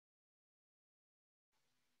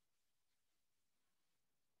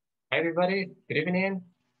Hi, everybody. Good evening.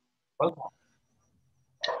 Welcome.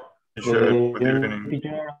 Sure. Good evening.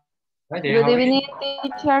 Teacher. Hi there. Good How are you? evening,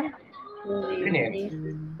 teacher. Good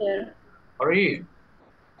evening. How are you?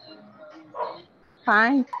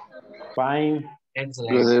 Fine. Fine.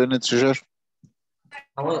 Excellent. Good evening, teacher.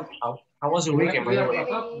 How was your weekend, by the way?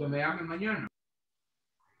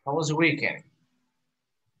 How was your weekend?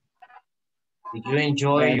 Did you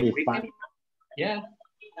enjoy your Fine. weekend? Yeah.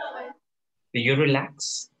 Did you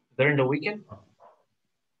relax during the weekend?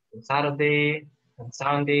 On Saturday, on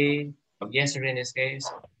Sunday, or yesterday in this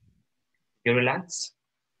case? You relax?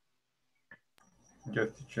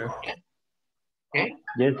 Yes, teacher. Okay.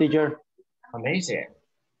 Yes, teacher. Amazing.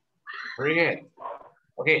 Very good.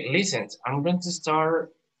 Okay, listen, I'm going to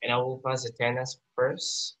start and I will pass the attendance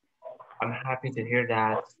first. I'm happy to hear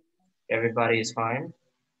that everybody is fine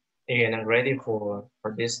and I'm ready for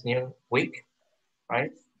this new week,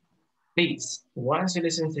 right? Please, once you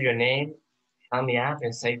listen to your name, help me out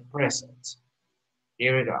and say present.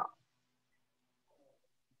 Here we go.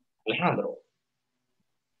 Alejandro.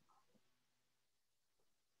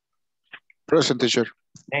 Present, teacher.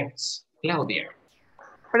 Thanks. Claudia.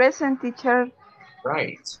 Present, teacher.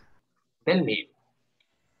 Right. Tell me.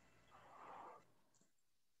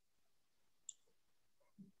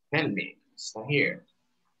 Tell me. So here.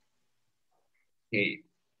 Okay.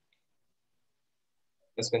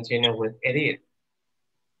 Let's continue with Edith.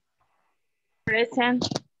 Present.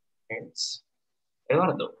 Thanks.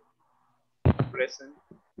 Eduardo. Present.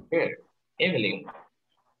 Good. Evelyn.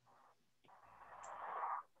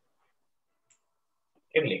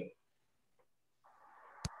 Evelyn.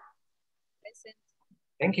 Present.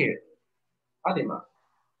 Thank you. Adima.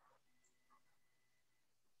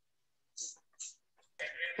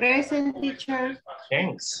 Present, teacher.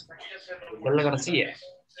 Thanks. Carla García.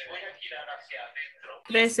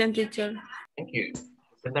 Present, teacher. Thank you.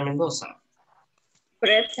 Zelda Mendoza.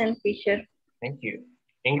 Present, teacher. Thank you.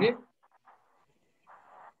 Ingrid.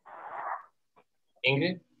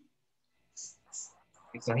 Ingrid.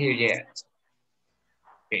 It's not here yet.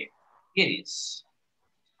 Okay. Iris.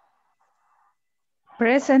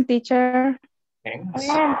 Present, teacher. Thanks.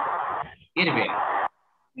 Irving.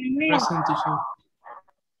 Present, teacher.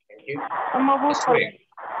 Thank you. That's great.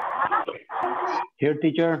 Here,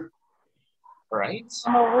 teacher. All right.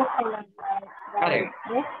 Karen.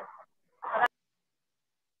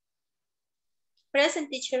 Present,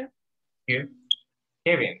 teacher. Here.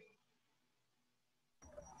 Kevin.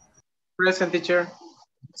 Present, teacher.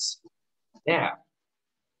 Yeah.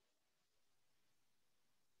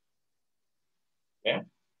 Yeah.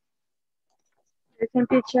 Present,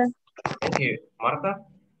 teacher. Thank you. Marta.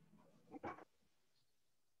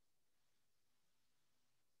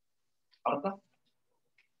 Marta.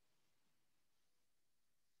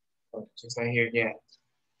 Oh, she's not here yet.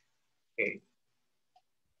 Okay.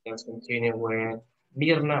 Let's continue with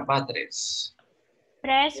Mirna Batres.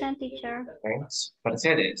 Present, teacher. Thanks.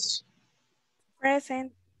 Mercedes.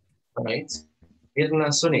 Present. All right.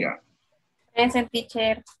 Mirna Zuniga. Present,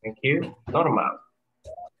 teacher. Thank you. Norma.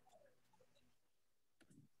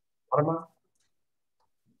 Norma.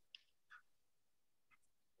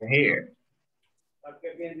 You're here.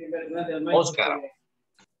 Oscar.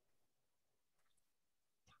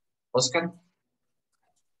 Oscar.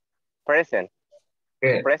 Present.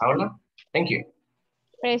 Good. Present. Paula. Thank you.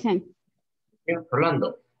 Present. Yeah.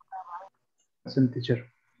 Rolando. Present, teacher.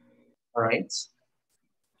 All right.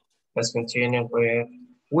 Let's continue with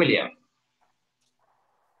William.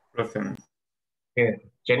 Present. Good.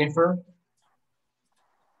 Jennifer.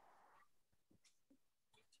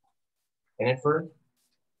 Jennifer.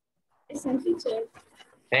 Present, teacher.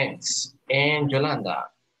 Thanks. And Yolanda.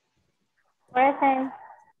 Present.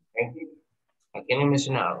 Thank you. ¿A quién he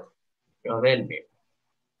mencionado? Yodelmi.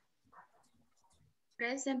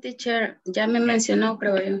 Present, teacher. Ya me mencionó,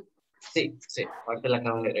 creo yo. Sí, sí. Ahorita la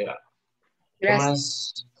acabo de agregar. ¿Qué Gracias.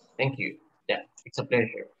 más? Thank you. Yeah, it's a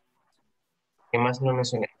pleasure. ¿Qué más no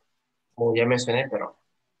mencioné? Como ya mencioné, pero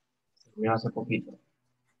me hace poquito.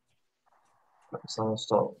 Somos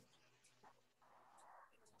todos.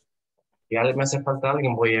 Si me hace falta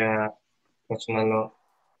alguien, voy a mencionarlo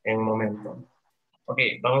en un momento. Ok,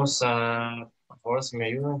 vamos a, por favor, si me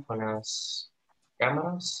ayudan con las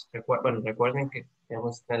cámaras. Bueno, recuerden que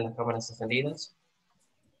tenemos que tener las cámaras encendidas.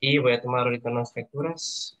 Y voy a tomar ahorita unas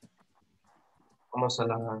capturas. Vamos a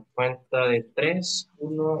la cuenta de 3,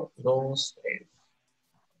 1, 2, 3.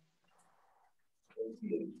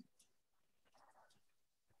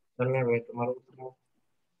 Dale, voy a tomar otro.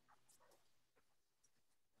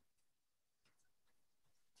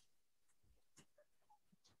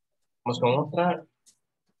 Vamos con otra.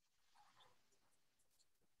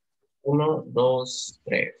 1, 2,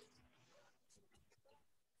 3.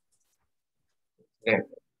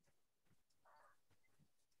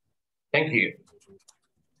 Thank you.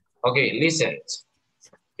 Okay, listen.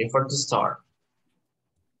 Before to start.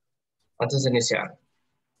 Antes de iniciar,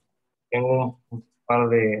 tengo un par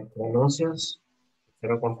de anuncios que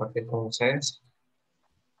quiero compartir con ustedes.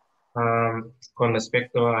 Con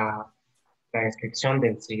respecto a la inscripción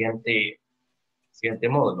del siguiente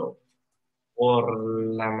módulo. Por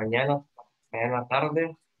la mañana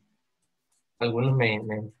tarde, algunos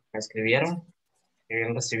me escribieron que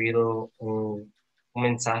habían recibido un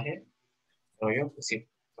mensaje, pero yo, pues sí,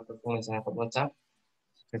 fue un mensaje por WhatsApp,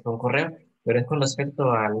 que fue un correo, pero es con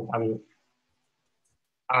respecto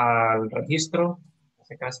al registro, en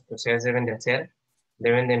este caso, que ustedes deben de hacer,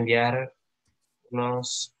 deben de enviar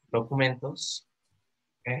unos documentos,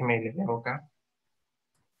 déjenme les leo acá,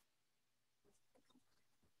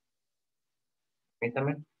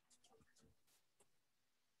 permítame.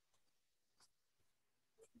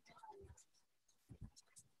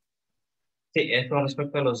 Sí, es con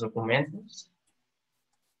respecto a los documentos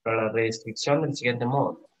para la reinscripción del siguiente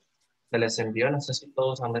módulo. Se les envió, no sé si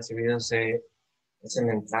todos han recibido ese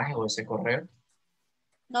mensaje o ese correo.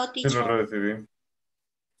 No, Sí, lo teacher. recibí.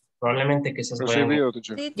 Probablemente quizás vayan. Recibido,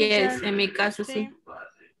 teacher. Sí, Yes, teacher. en mi caso sí.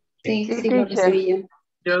 Sí. Sí, lo recibí yo.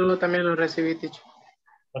 Yo también lo recibí, teacher.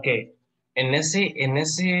 Ok, en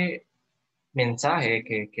ese mensaje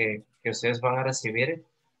que ustedes van a recibir,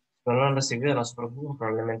 si no lo han recibido, no se preocupen,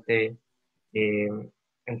 probablemente eh,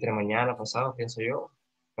 entre mañana o pasado, pienso yo,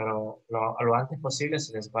 pero lo antes posible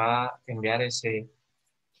se les va a enviar ese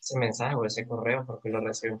mensaje o ese correo, porque lo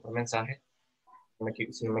reciben por mensaje,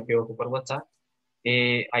 si no me equivoco, por WhatsApp.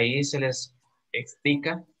 Ahí se les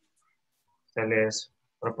explica, se les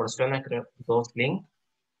proporciona, creo, dos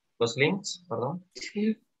links, perdón.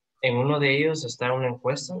 Sí. En uno de ellos está una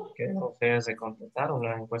encuesta que deben ustedes de completar,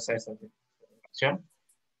 una encuesta de satisfacción.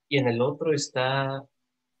 Y en el otro está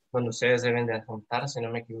donde ustedes deben de adjuntar, si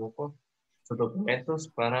no me equivoco, sus documentos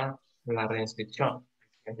para la reinscripción.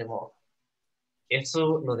 De modo.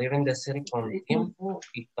 Eso lo deben de hacer con tiempo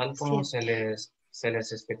y tal como Sí. se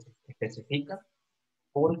les especifica,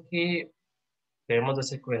 porque debemos de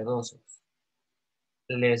ser cuidadosos.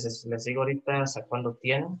 Les digo ahorita hasta cuándo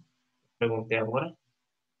tienen, pregunté ahora,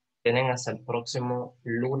 tienen hasta el próximo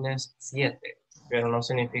lunes 7, pero no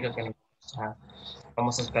significa que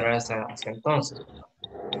vamos a esperar hasta entonces.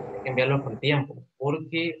 Hay que enviarlo con tiempo,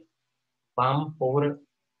 porque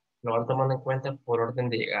lo van tomando en cuenta por orden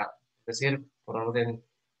de llegada, es decir, por orden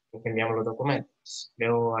en que enviamos los documentos.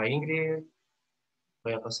 Veo a Ingrid,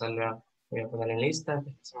 voy a voy a poner en lista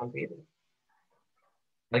antes que se me olvide.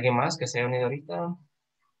 ¿Alguien más que se haya unido ahorita?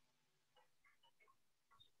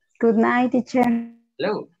 Good night, teacher.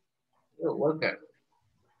 Hello, welcome.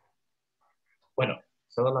 Bueno,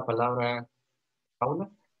 cedo la palabra a Paula.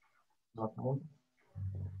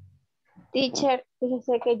 Teacher,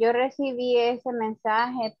 fíjese que yo recibí ese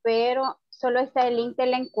mensaje, pero solo está el link de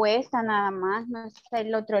la encuesta nada más, no está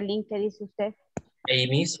el otro link que dice usted. Ahí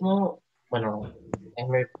mismo, bueno,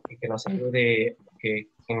 que nos ayude, que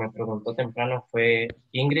quien me preguntó temprano fue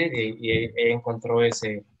Ingrid y ella encontró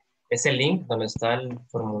ese link donde está el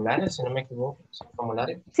formulario, si no me equivoco, es el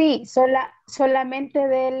formulario. Sí, solamente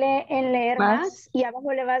dele en leer más y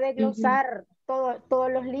abajo le va a desglosar todos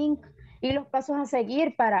los links y los pasos a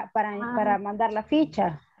seguir para mandar la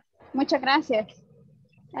ficha. Muchas gracias.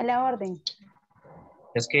 A la orden.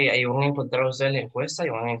 Es que ahí van a encontrar ustedes la encuesta y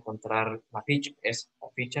van a encontrar la ficha. Es la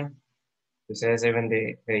ficha que ustedes deben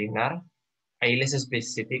de llenar. Ahí les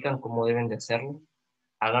especifican cómo deben de hacerlo.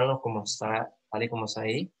 Háganlo como está, tal y como está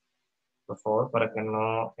ahí, por favor, para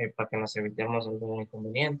que nos evitemos algún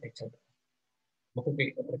inconveniente, etc. Otra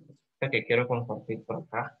cosa que quiero compartir por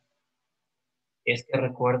acá es que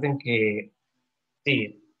recuerden que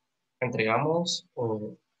sí, entregamos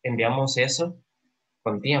o enviamos eso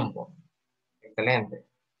con tiempo. Excelente.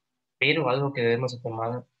 Pero algo que debemos de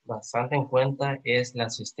tomar bastante en cuenta es la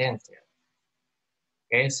asistencia.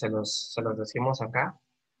 ¿Ok? Se los decimos acá.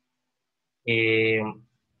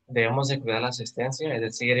 Debemos de cuidar la asistencia, es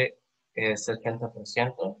decir, es el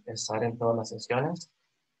 30%, estar en todas las sesiones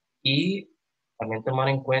y también tomar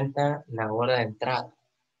en cuenta la hora de entrada.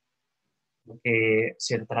 Porque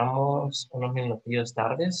si entramos unos minutillos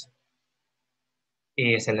tardes,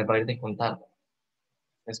 se les va a ir descontando.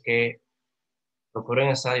 Es que procuren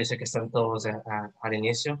estar, yo sé que están todos al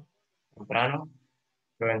inicio, temprano,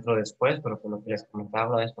 yo entro después, pero por lo que les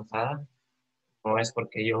comentaba la vez pasada, no es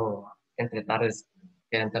porque yo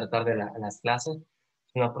quiera entrar tarde a las clases,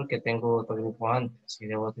 sino porque tengo otro grupo antes y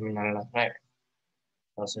debo terminar a las 9.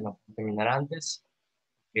 Entonces no puedo terminar antes,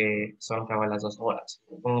 son cabal las 2 horas.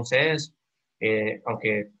 Con ustedes,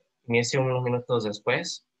 aunque inicie unos minutos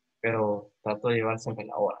después, pero trato de llevar siempre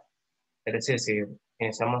la hora. Es decir, si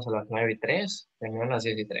iniciamos a las 9:03, terminamos a las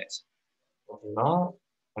 10:03. O si no,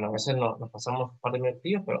 bueno, a veces nos pasamos un par de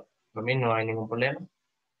minutillos, pero para mí no hay ningún problema.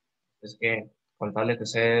 Es que con tal de que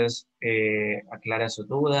ustedes aclaren sus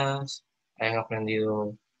dudas, hayan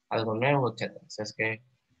aprendido algo nuevo, etc. O sea, es que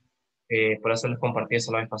por eso les compartí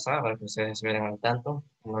eso la vez pasada, para que ustedes estuvieran al tanto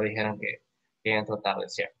y no dijeran que entró tarde,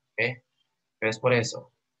 ¿cierto? ¿Okay? Pero es por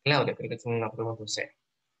eso. Claudia, creo que tiene una pregunta usted.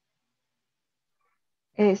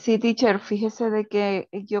 Sí, teacher, fíjese de que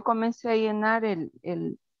yo comencé a llenar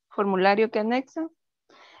el formulario que anexa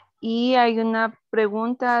y hay una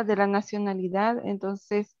pregunta de la nacionalidad,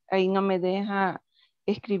 entonces ahí no me deja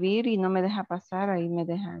escribir y no me deja pasar, ahí me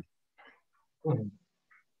deja.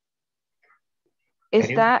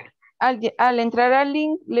 Está, al entrar al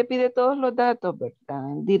link le pide todos los datos, ¿verdad?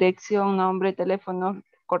 Dirección, nombre, teléfono,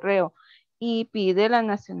 correo y pide la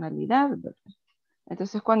nacionalidad, ¿verdad?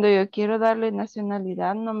 Entonces cuando yo quiero darle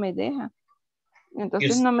nacionalidad no me deja.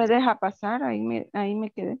 Entonces no me deja pasar, ahí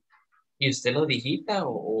me quedé. ¿Y usted lo digita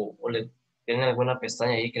o le tiene alguna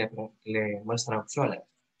pestaña ahí que le muestra opciones?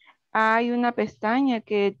 Hay una pestaña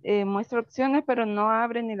que muestra opciones, pero no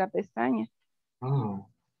abre ni la pestaña.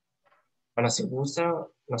 Bueno, si gusta,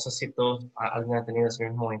 no sé si alguien ha tenido ese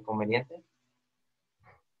mismo inconveniente.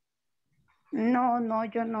 No,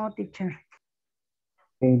 yo no, teacher.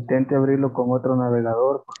 Intente abrirlo con otro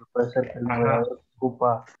navegador porque puede ser que el navegador que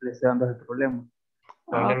ocupa le esté dando ese problema.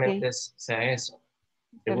 Probablemente sea eso.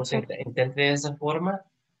 Si gusta, intente de esa forma.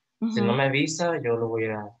 Si no me avisa, yo lo voy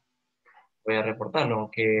a reportarlo.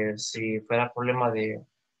 Aunque si fuera problema de,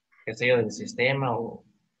 qué sé yo, del sistema o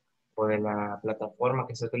de la plataforma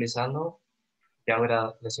que esté utilizando, ya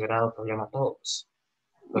les hubiera dado problema a todos.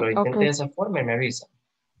 Pero intente de esa forma y me avisa.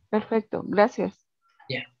 Perfecto, gracias.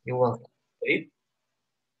 Yeah, you're welcome. ¿Sí?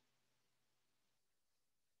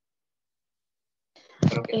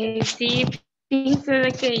 Sí, fíjense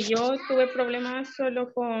de que yo tuve problemas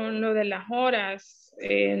solo con lo de las horas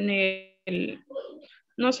en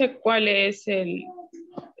no sé cuál es el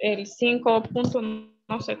 5 punto,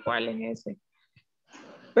 no sé cuál es ese.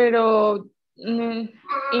 Pero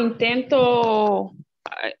intento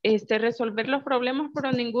resolver los problemas,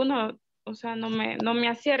 pero ninguno, o sea, no me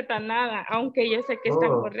acierta nada, aunque yo sé que están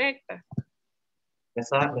correctas. Me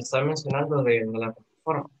está mencionando de la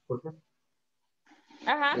plataforma, disculpe.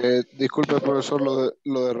 Ajá. Disculpe, profesor,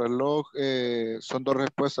 lo de reloj son 2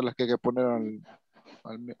 respuestas las que hay que poner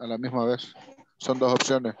a la misma vez. Son 2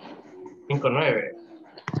 opciones. 5-9.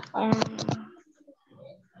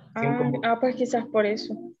 Pues quizás por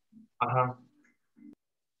eso. Ajá.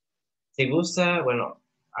 Si gusta, bueno,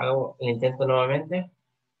 hago el intento nuevamente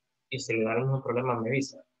y si le da el mismo problema me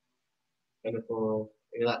avisa. Yo le puedo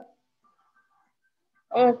ayudar.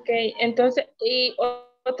 Ok, entonces, y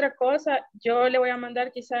otra cosa, yo le voy a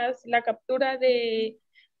mandar quizás la captura de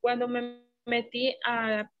cuando me metí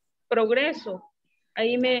a Progreso.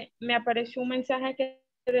 Ahí me apareció un mensaje que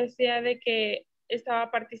decía de que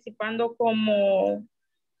estaba participando como,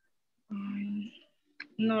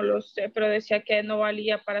 no lo sé, pero decía que no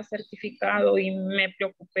valía para certificado y me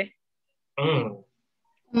preocupé.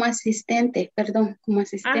 Como asistente, perdón, como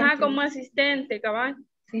asistente. Ajá, como asistente, cabal.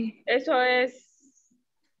 Sí. Eso es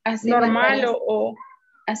así normal o...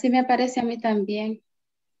 Así me aparece a mí también.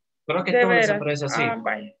 Creo que de todo les veras. aparece así.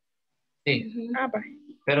 Vaya. Sí. Vaya.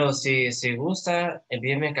 Pero si gusta,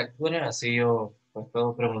 envíeme captura, así yo pues,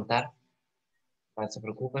 puedo preguntar. No se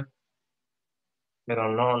preocupe. Pero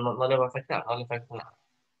no le va a afectar, no le afecta nada.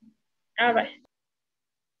 Vaya.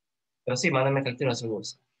 Pero sí, mándame captura si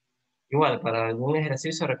gusta. Igual, para algún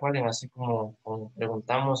ejercicio, recuerden, así como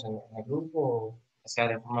preguntamos en el grupo, o sea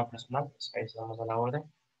de forma personal, pues ahí estamos a la orden.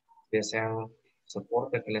 Si desean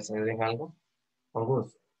soporte, que les ayuden algo, con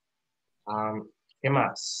gusto. ¿Qué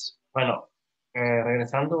más? Bueno,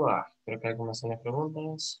 regresando a, creo que algunas son las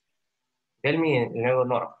preguntas. Delmi, y luego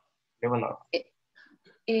Nora.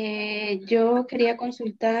 Yo quería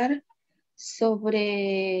consultar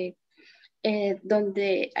sobre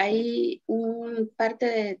donde hay un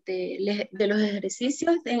parte de los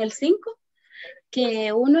ejercicios en el 5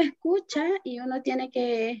 que uno escucha y uno tiene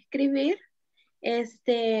que escribir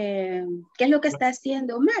qué es lo que está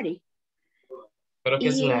haciendo Mari. Creo que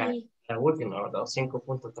es la última, ¿verdad?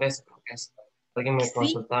 5.13, creo que es. Alguien me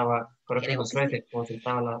consultaba, creo que Josué te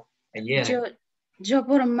consultaba ayer. Yo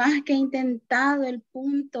por más que he intentado el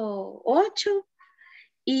punto 8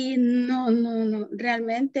 y no,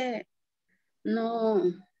 realmente no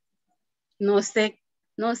sé,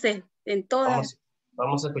 en todas.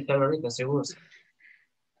 Vamos a escucharlo ahorita, seguro.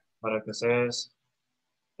 para que ustedes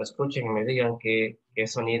lo escuchen y me digan qué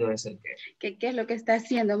sonido es el que. ¿Qué es lo que está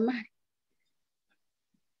haciendo Mar?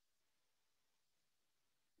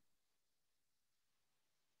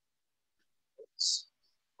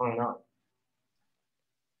 Oh, no.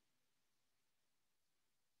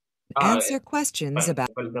 Answer questions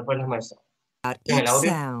Bueno, después les muestro. about ¿En el each audio?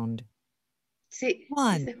 sound. Sí.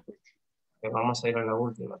 One. Sí se escucha. Vamos a ir a la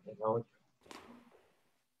última, que es la 8.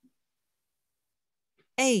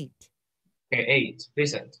 8. Okay, 8.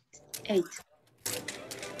 Listen. 8.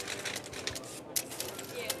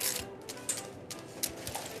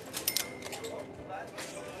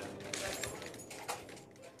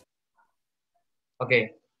 Ok,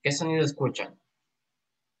 ¿qué sonido escuchan?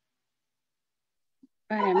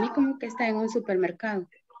 Para mí como que está en un supermercado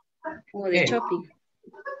o de ¿Qué? shopping.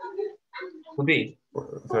 Could be.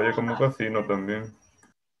 Se oye como casino también.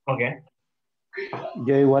 Ok.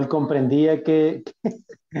 Yo igual comprendía que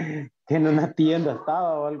en una tienda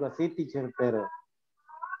estaba o algo así, teacher, pero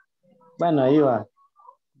bueno, ahí va.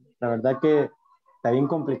 La verdad que está bien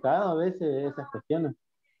complicado a veces esas cuestiones.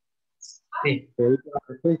 Sí. Pero la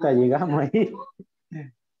respuesta llegamos ahí.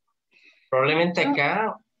 Probablemente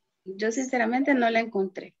acá. Yo sinceramente no la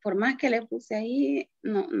encontré. Por más que le puse ahí,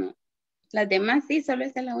 no. Las demás sí, solo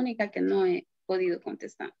esta es la única que no he podido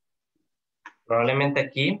contestar. Probablemente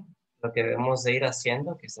aquí lo que debemos de ir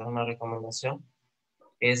haciendo, que esta es una recomendación,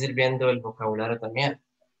 es ir viendo el vocabulario también,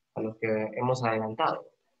 a lo que hemos adelantado.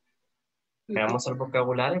 Veamos el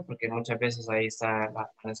vocabulario porque muchas veces ahí está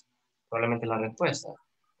probablemente la respuesta.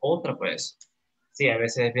 Otra pues, sí, a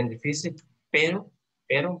veces es bien difícil, pero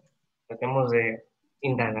tratemos de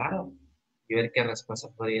indagar y ver qué respuesta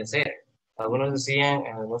podría ser. Algunos decían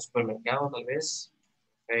en algún supermercado tal vez,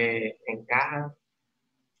 en caja,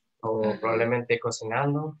 o probablemente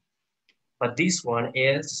cocinando. But this one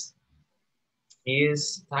is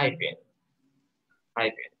typing.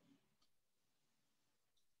 Typing.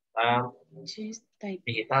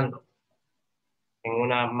 Digitando en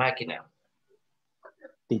una máquina.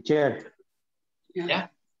 Teacher.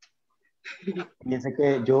 ¿Ya? Piensa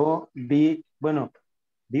que yo vi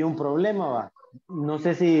un problema, va. No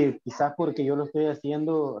sé si quizás porque yo lo estoy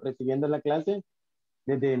recibiendo la clase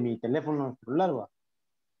desde mi teléfono celular, va.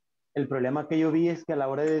 El problema que yo vi es que a la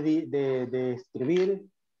hora de escribir,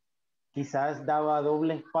 quizás daba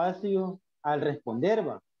doble espacio al responder,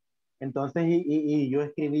 va. Entonces, y yo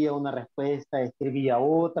escribía una respuesta, escribía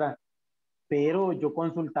otra, pero yo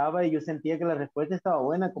consultaba y yo sentía que la respuesta estaba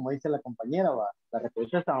buena, como dice la compañera, va. Las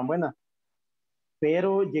respuestas estaban buenas.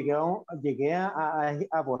 Pero llegué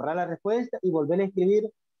a borrar la respuesta y volver a escribir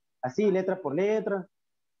así, letra por letra,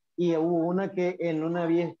 y hubo una que en una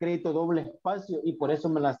había escrito doble espacio y por eso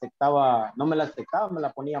no me la aceptaba, me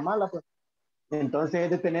la ponía mala, pues. Entonces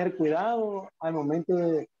es de tener cuidado al momento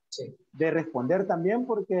de responder también,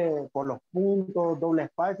 porque por los puntos, doble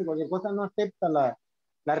espacio, cualquier cosa no acepta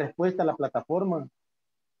la respuesta a la plataforma.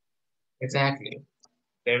 Exactly.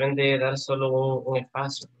 Deben de dar solo un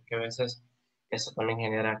espacio, porque a veces eso también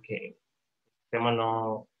genera que el tema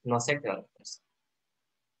no acepte la respuesta.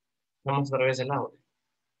 Vamos otra vez el audio.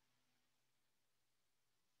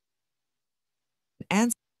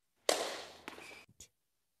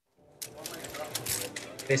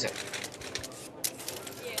 Dice.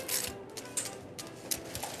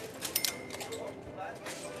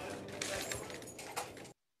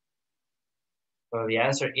 So the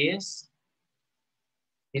answer is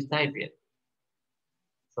she's typing.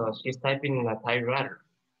 So she's typing in a typewriter.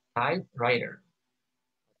 Typewriter.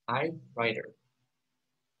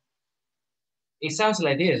 It sounds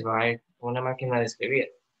like this, right? Una máquina de escribir.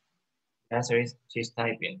 The answer is she's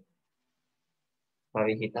typing. Está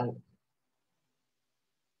digitando.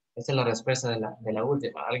 Esa es la respuesta de la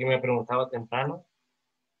última. Alguien me preguntaba temprano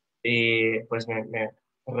y pues me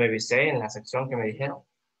revisé en la sección que me dijeron.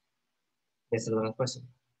 Esa es la respuesta.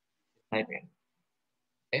 Typing.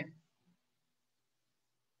 ¿Okay?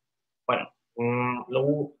 Bueno,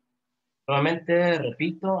 nuevamente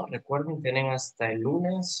repito, recuerden, tienen hasta el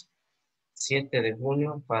lunes 7 de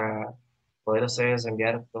junio para poder ustedes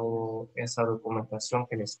enviar toda esa documentación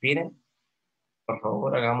que les piden. Por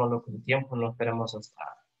favor, hagámoslo con tiempo, no esperemos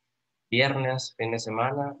hasta viernes, fin de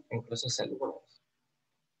semana, incluso hasta el lunes.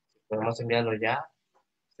 Si podemos enviarlo ya,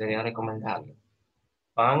 sería recomendable.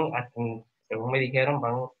 Según me dijeron,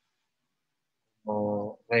 van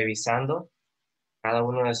revisando cada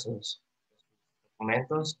uno de sus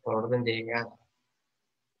documentos por orden de llegada.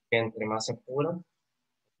 Que entre más se apuran, va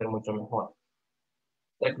a ser mucho mejor.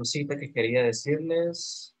 Otra cosita que quería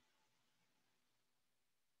decirles,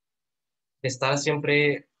 estar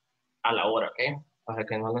siempre a la hora, ¿ok? Para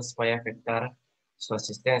que no les vaya a afectar su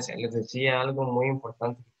asistencia. Les decía algo muy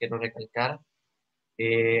importante que quiero recalcar,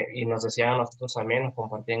 y nos decían a nosotros también, nos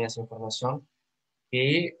compartían esa información,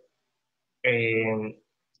 y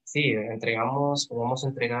sí, vamos a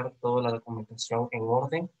entregar toda la documentación en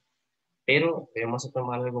orden, pero debemos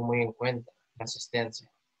tomar algo muy en cuenta, la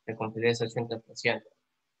asistencia, de cumplir ese 80%,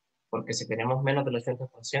 porque si tenemos menos del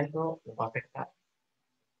 80%, nos va a afectar.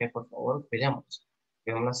 Que por favor, pidamos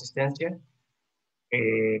una asistencia,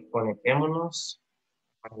 conectémonos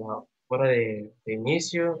a la hora de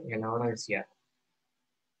inicio y a la hora de cierre,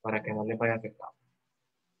 para que no les vaya a afectar.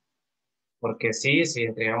 Porque sí, si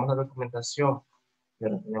entregamos la documentación,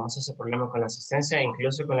 pero tenemos ese problema con la asistencia,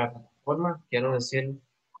 incluso con la plataforma, quiero decir,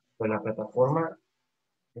 con la plataforma,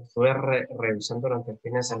 estuve revisando durante el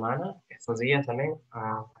fin de semana, estos días también,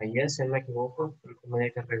 ayer, si no me equivoco, el último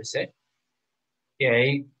día que revisé, y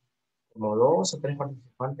hay como 2 o 3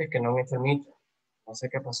 participantes que no han hecho el no sé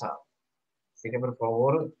qué ha pasado. Así que por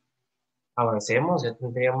favor, avancemos, ya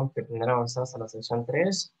tendríamos que tener avanzado hasta la sección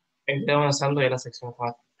 3, estoy avanzando ya a la sección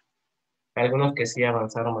 4. Hay algunos que sí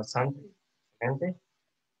avanzaron bastante, excelente.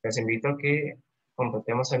 Les invito a que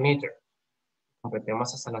completemos el meter,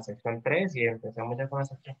 completemos hasta la sección 3 y empecemos ya con la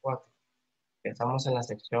sección 4. Estamos en la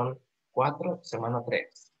sección 4, semana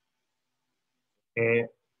 3.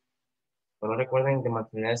 Solo recuerden de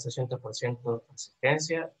mantener ese 80% de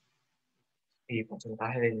asistencia y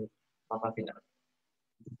porcentaje del mapa final.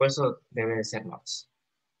 Por eso debe de ser más.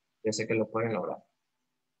 Yo sé que lo pueden lograr.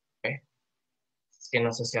 ¿Okay? Es que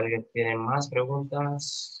no sé si alguien tiene más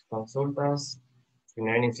preguntas, consultas, si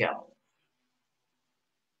no he iniciado.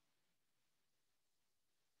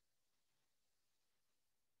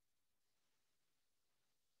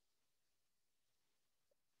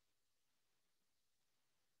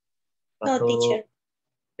 No, teacher.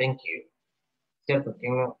 Thank you. Cierto,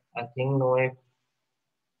 a quién no he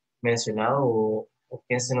mencionado o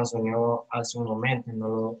quién se nos unió hace un momento,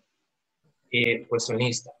 no pues su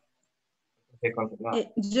lista. De continuar.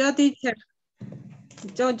 Yo, teacher,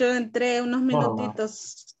 yo entré unos No.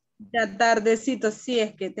 minutitos ya tardecito, sí,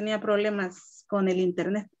 es que tenía problemas con el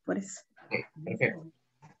internet, por eso. Okay, perfecto.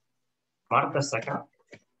 Marta está acá.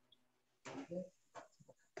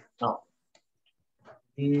 No.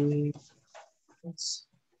 Y pues,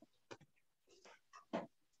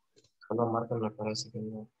 solo Marta me parece que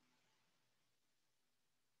no.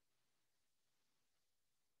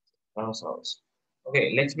 Vamos a ver.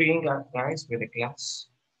 Okay, let's begin, guys, with the class.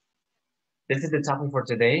 This is the topic for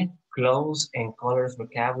today, clothes and colors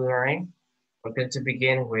vocabulary. We're going to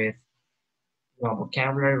begin with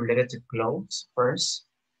vocabulary related to clothes first.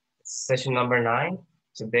 Session number 9.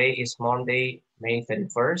 Today is Monday, May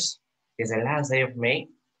 31st. It's the last day of May.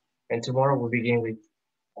 And tomorrow we'll begin with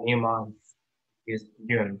a new month. It's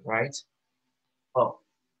June, right? Oh,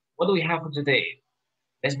 what do we have for today?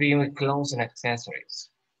 Let's begin with clothes and accessories.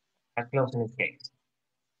 Clothes in this case.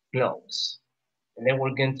 Clothes. And then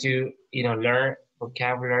we're going to, learn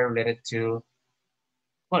vocabulary related to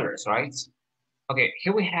colors, right? Okay,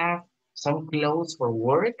 here we have some clothes for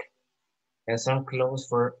work and some clothes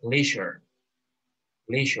for leisure.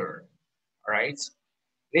 Leisure, all right?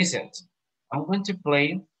 Listen, I'm going to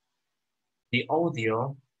play the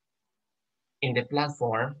audio in the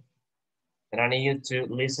platform, and I need you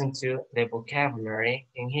to listen to the vocabulary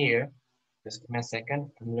in here. Just give me a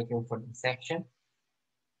second, I'm looking for the section.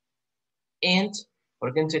 And we're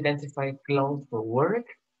going to identify clothes for work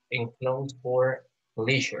and clothes for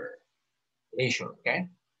leisure. Leisure, okay?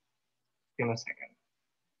 Give me a second.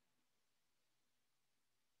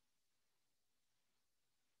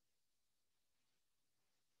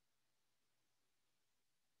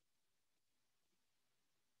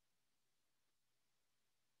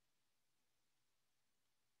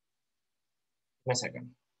 Give me a second.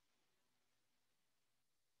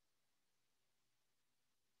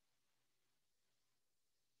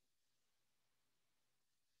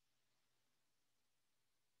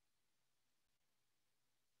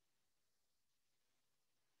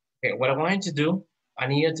 Okay, what I want you to do, I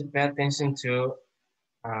need you to pay attention to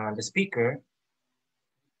the speaker.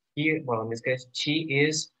 Here, well, in this case, she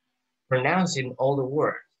is pronouncing all the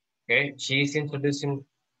words, okay? She is introducing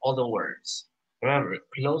all the words. Remember,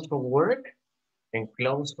 clothes for work and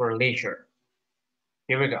clothes for leisure.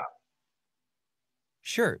 Here we go.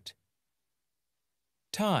 Shirt,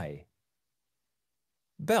 tie,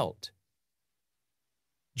 belt,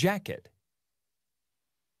 jacket,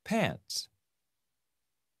 pants,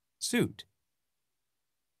 suit,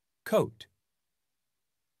 coat,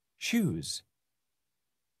 shoes,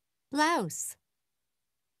 blouse,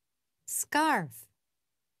 scarf,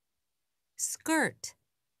 skirt,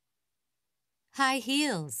 high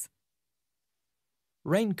heels,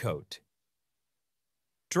 raincoat,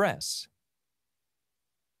 dress,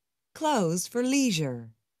 Clothes for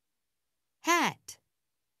leisure. Hat.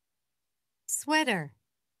 Sweater.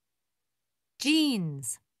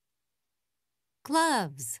 Jeans.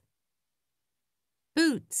 Gloves.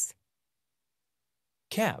 Boots.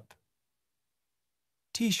 cap,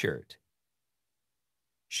 t-shirt,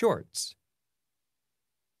 shorts,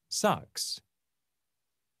 socks,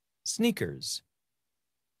 sneakers,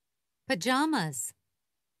 Pajamas.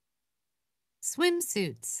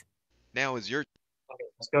 Swimsuits. Now is your Okay,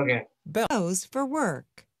 let's go again. Clothes for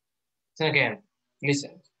work. Listen again.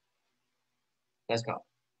 Listen. Let's go.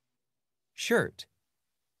 shirt,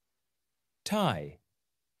 tie,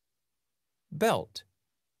 belt,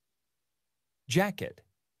 jacket,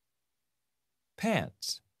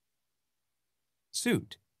 pants,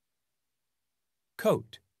 suit,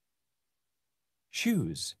 coat,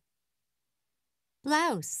 shoes,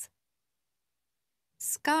 Blouse.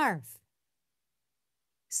 Scarf.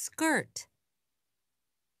 Skirt.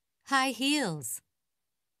 High heels.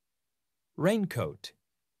 raincoat,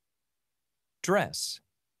 dress,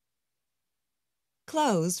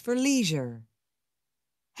 Clothes for leisure.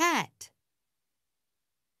 Hat.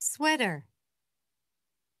 Sweater.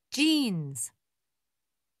 Jeans.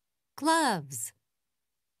 Gloves.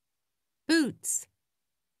 Boots.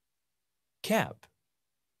 cap,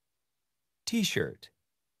 t-shirt,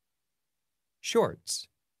 shorts,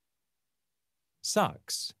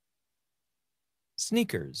 socks,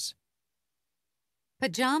 sneakers,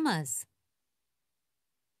 Pajamas.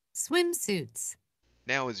 Swimsuits.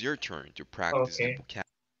 now is your turn to practice the Okay. vocabulary.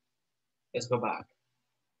 Let's go back.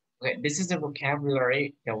 Okay, this is the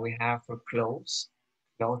vocabulary that we have for clothes,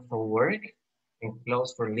 clothes for work, and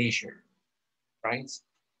clothes for leisure, right?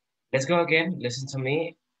 Let's go again. Listen to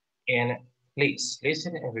me, and please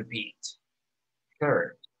listen and repeat.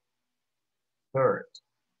 Shirt, shirt,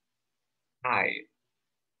 tie,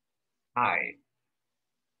 tie,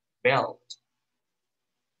 belt,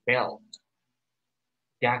 belt,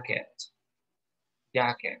 jacket,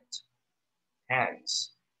 jacket,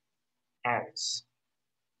 pants, pants,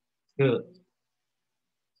 hood,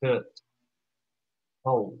 hood,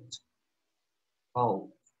 coat,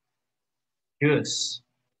 coat, shoes,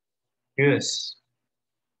 shoes,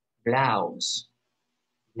 blouse,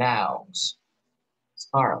 blouse,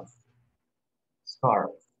 scarf,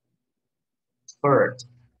 scarf, skirt,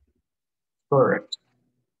 skirt,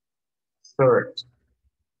 skirt,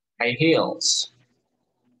 high heels,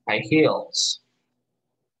 high heels,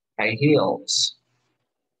 high heels,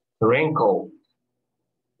 raincoat,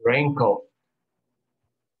 raincoat,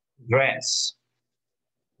 dress,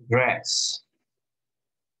 dress.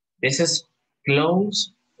 This is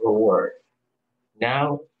clothes for work.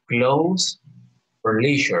 Now clothes for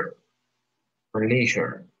leisure, for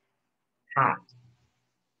leisure. Hat,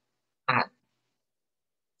 hat,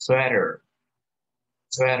 sweater,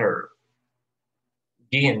 sweater,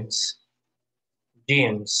 jeans,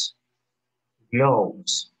 jeans,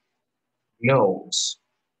 gloves, gloves,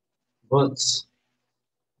 boots,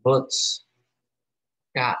 boots,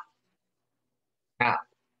 cap, cap,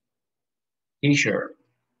 t-shirt,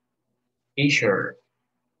 t-shirt,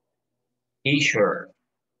 t-shirt,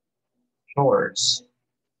 shorts,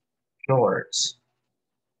 shorts,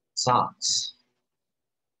 socks,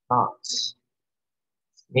 socks,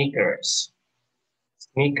 sneakers,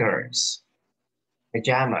 sneakers,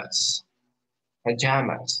 pajamas,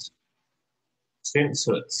 pajamas,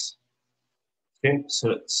 swimsuits,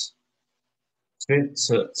 swimsuits,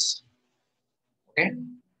 swimsuits. Okay?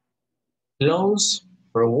 Clothes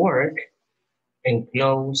for work and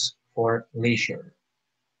clothes for leisure.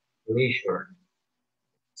 Leisure.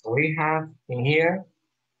 So we have in here,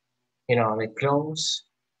 you know, the clothes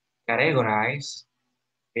categorized.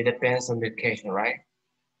 It depends on the occasion, right?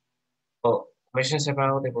 So questions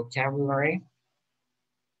about the vocabulary?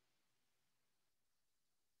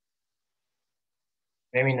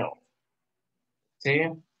 Let me know. See?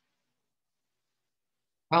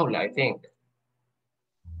 Paula, I think.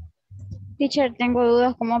 Teacher, tengo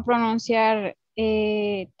dudas cómo pronunciar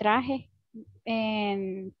traje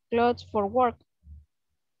en clothes for work.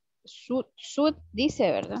 Suit dice,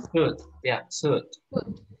 ¿verdad? Suit, yeah, suit.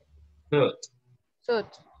 Suit. Suit. Suit.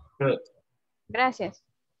 Suit. Gracias.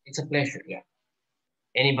 It's a pleasure, yeah.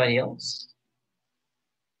 Anybody else?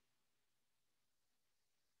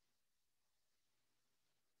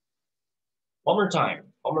 One more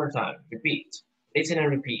time, repeat. Listen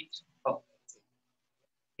and repeat. Oh,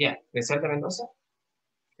 yeah, Griselda Mendoza?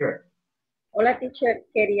 Sure. Hola, teacher.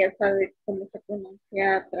 Quería saber cómo se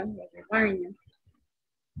pronuncia traje de baño.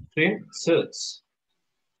 Swimsuits.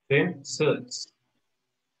 Swimsuits.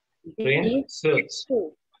 Swimsuits.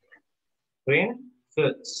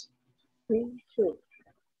 Swimsuits.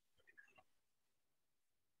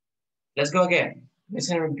 Let's go again.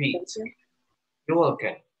 Listen and repeat. You're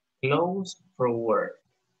welcome. Clothes for work.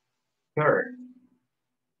 Shirt.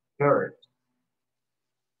 Shirt.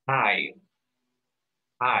 Tie.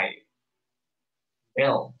 Tie.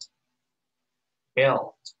 Belt.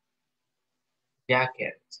 Belt.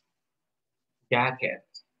 Jacket. Jacket.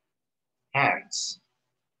 Hats.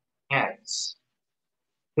 Hats.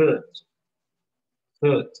 Hood.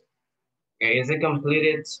 Hood. Okay, is it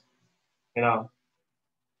completed, you know,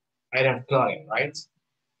 item of clothing, right?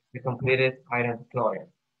 The completed item of clothing.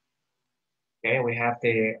 Okay, we have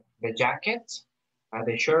the jacket,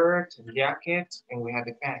 the shirt, the jacket, and we have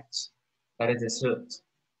the pants. That is the suit.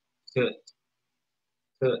 Suit.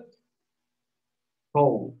 Suit.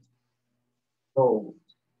 Coat. Coat.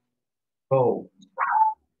 Coat.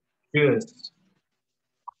 Shoes.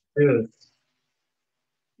 Shoes.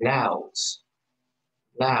 Blouse.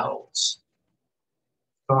 Blouse.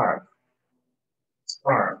 Scarf.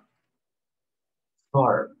 Scarf.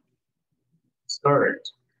 Scarf. Skirt.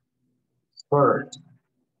 Skirt.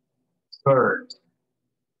 Skirt.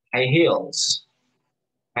 High heels.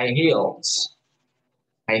 High heels.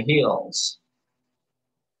 High heels.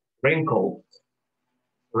 Raincoat.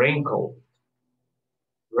 Raincoat.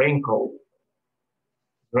 Raincoat.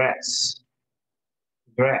 Dress.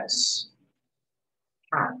 Dress.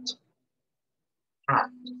 Hat. Hat.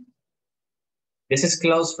 This is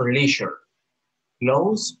clothes for leisure.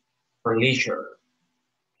 Clothes for leisure.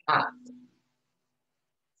 Hat.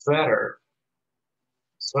 Sweater.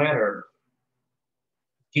 Sweater.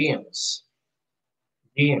 Jeans.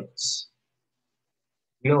 Jeans.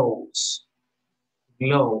 Gloves.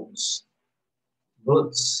 Gloves.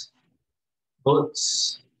 Boots.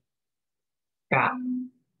 Boots. Cap.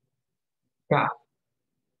 Cap.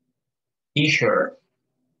 T-shirt.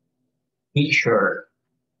 T-shirt.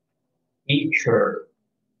 T-shirt.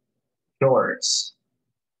 Shorts.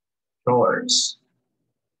 Shorts.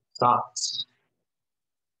 Socks.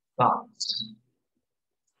 Socks.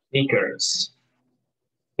 Sneakers.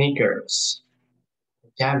 Sneakers.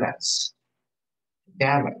 Pajamas.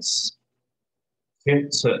 Pajamas.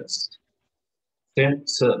 Swimsuits.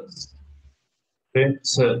 Swimsuits.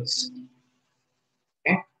 Swimsuits.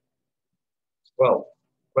 Okay. Well,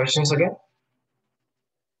 questions again?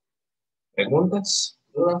 Preguntas?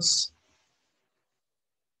 Dudas?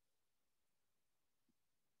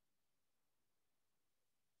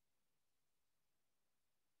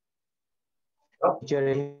 Oh.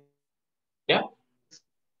 Yeah.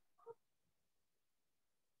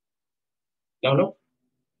 No.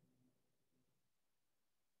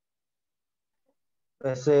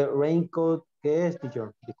 Ese raincoat, ¿qué es,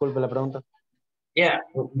 teacher? Disculpe la pregunta. Yeah,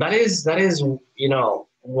 that is, you know,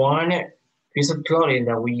 one piece of clothing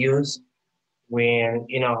that we use when,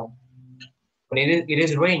 you know, when it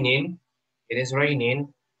is raining,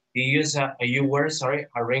 you use you wear,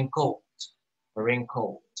 a raincoat,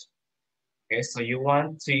 Okay, so you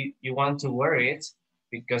want to wear it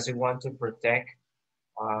because you want to protect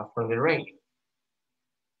from the rain.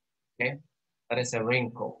 Okay, that is a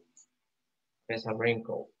raincoat. That's a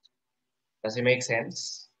raincoat. Does it make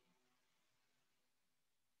sense?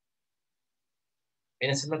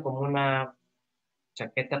 Viene siendo como una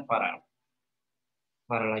chaqueta para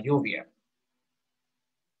la lluvia.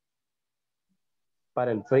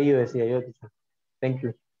 Para el frío, decía yo, teacher. Thank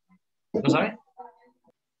you. ¿No sabe?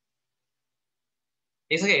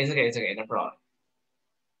 It's okay, no problem.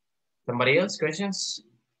 Somebody else, questions?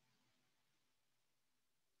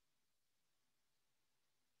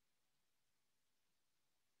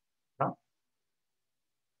 No?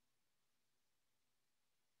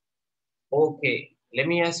 Okay, let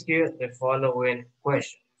me ask you the following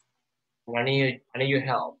question. I need your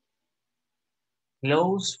help.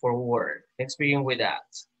 Clothes for work. Let's begin with that.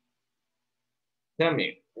 Tell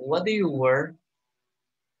me, what do you wear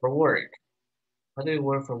for work? What do you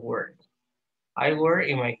wear for work? I wear,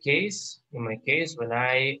 in my case, when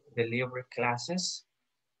I deliver classes,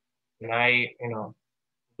 when I,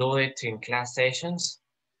 do it in class sessions,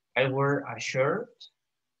 I wear a shirt,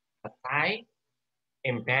 a tie,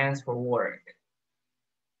 and pants for work.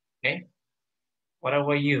 Okay? What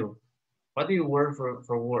about you? What do you wear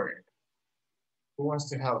for work? Who wants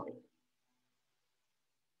to help me?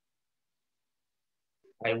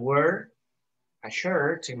 I wear a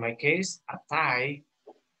shirt, in my case, a tie,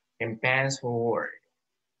 and pants for work.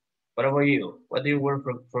 What about you? What do you wear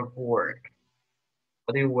for work?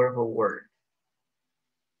 What do you wear for work?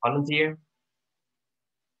 Volunteer?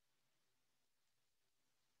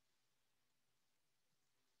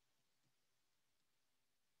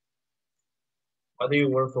 What do you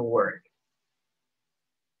wear for work?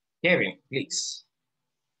 Kevin, please.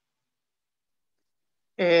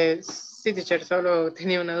 Sí, teacher, solo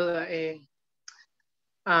tenía una duda.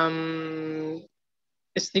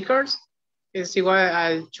 Snickers es igual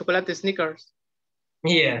al chocolate Snickers.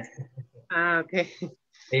 Yeah. Okay.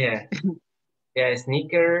 Yeah. Yeah,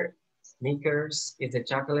 Snickers is the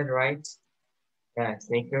chocolate, right? Yeah,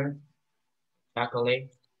 Snicker,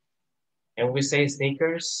 chocolate. And we say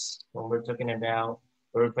Snickers when we're talking about,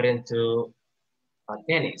 we're referring to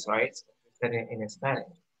tennis, right? In Spanish.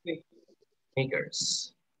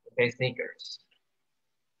 Sneakers. Okay, sneakers.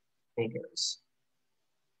 Sneakers.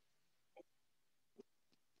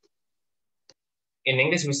 In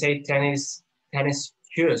English, we say tennis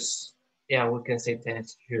shoes. Yeah, we can say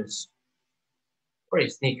tennis shoes. Or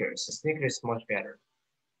sneakers. Sneakers is much better.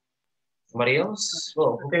 Somebody else?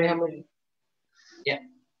 Well, okay, how many? Yeah.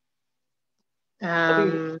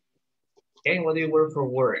 Okay, what do you wear for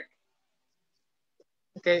work?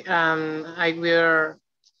 Okay, I wear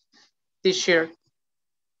t-shirt.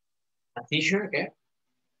 A t-shirt, okay.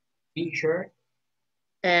 T-shirt.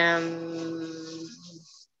 And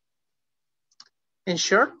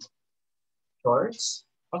shirt. Shorts,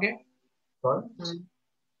 okay. Shorts.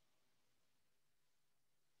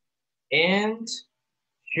 And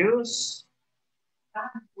shoes.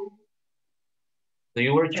 Do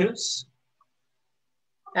you wear shoes?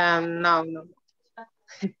 No.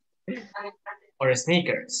 Or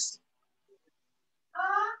sneakers?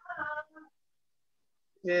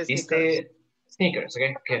 Yes, sneakers,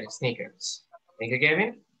 okay? Okay, sneakers. Thank you,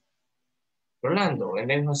 Kevin. Orlando, and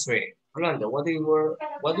then Jose. Orlando, what do you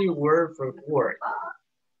wear for work?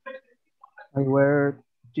 I wear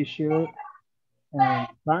t-shirt and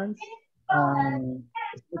pants and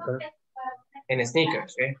sneakers. And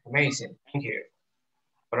sneakers, okay? Amazing, thank you.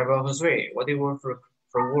 What about Jose? What do you wear for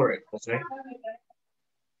work, Jose?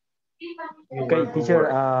 Okay, teacher.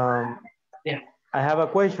 Yeah. I have a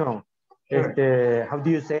question. Sure. How do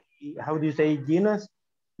you say jeans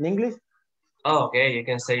in English? Oh, okay, you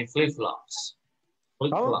can say flip-flops.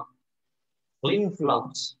 Flip-flop.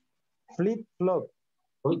 Flip-flops. Flip-flop.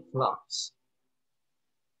 Flip-flops.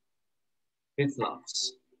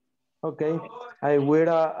 Flip-flops. Okay. I wear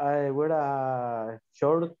a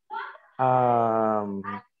short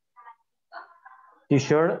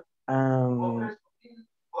t-shirt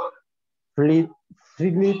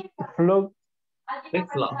flip-flop.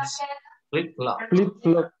 Flip-flops. Flip-flop.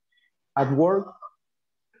 Flip-flop at work.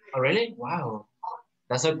 Oh, really? Wow.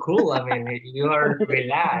 That's so cool. I mean, you are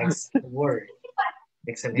relaxed at work.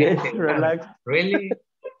 Excellent. Yes, relaxed. Really?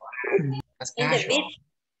 Wow. That's casual.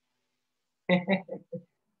 I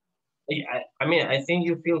mean, I think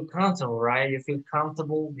you feel comfortable, right? You feel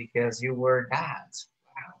comfortable because you wear that.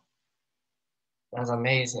 Wow. That's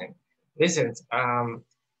amazing. Listen,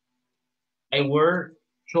 I wear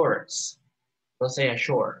shorts. Let's say a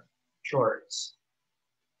short. Shorts.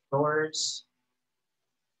 Shorts.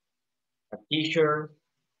 A t-shirt.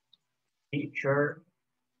 T-shirt.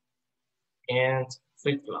 And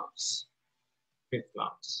flip-flops.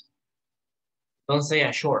 Flip-flops. Don't say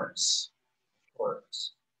a shorts.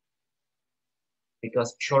 Shorts.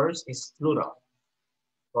 Because shorts is plural.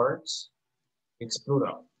 Shorts is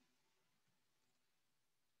plural.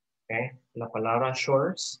 Okay. La palabra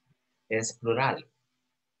shorts es plural.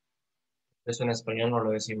 Eso en español no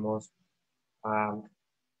lo decimos. No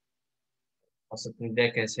se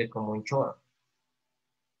tendría que decir como un short.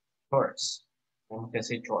 Shorts. Tenemos que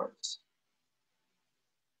decir shorts.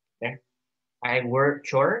 Okay. I wear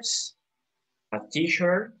shorts, a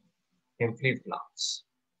t-shirt, and flip-flops.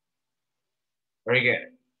 Very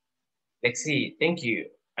good. Let's see. Thank you.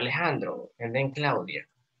 Alejandro, and then Claudia.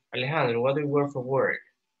 Alejandro, what do you wear for work?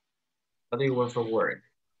 What do you wear for work?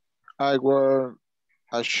 I wear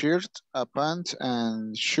a shirt, a pant,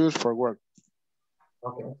 and shoes for work.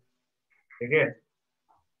 Okay. Very good.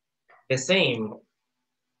 The same.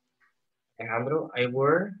 Alejandro, I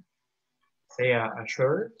wear, say a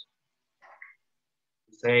shirt,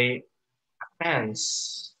 say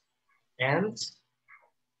pants, and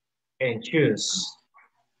shoes.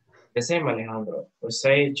 The same, Alejandro. We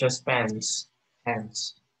say just pants,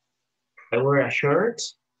 pants. I wear a shirt,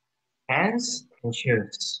 pants, and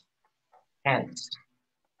shoes. Pants.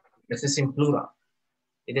 This is in plural.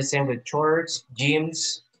 It's the same with shorts,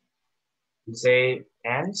 jeans. We say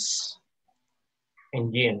pants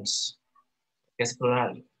and jeans. Es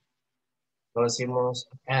plural. No decimos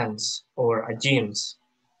pants or a jeans.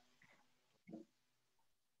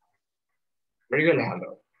 Very good,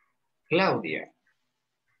 Alejandro. Claudia,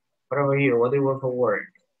 what about you? What do you work for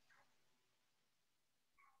work?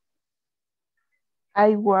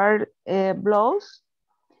 I wear blouse,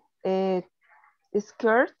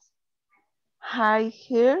 skirts, high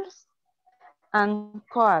heels, and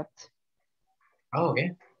coat. Oh,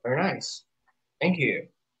 okay, very nice. Thank you.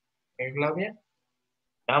 Okay, Claudia.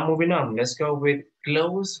 Now moving on, let's go with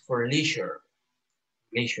clothes for leisure.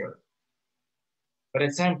 Leisure. For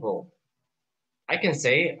example, I can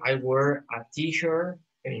say I wear a t-shirt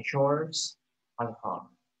and shorts at home.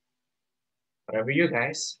 Whatever you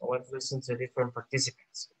guys, I want to listen to different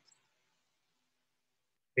participants.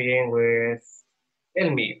 Begin with, tell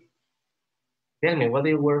me, what do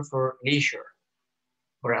you wear for leisure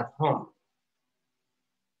or at home?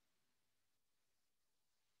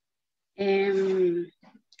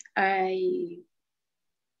 I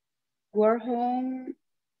work home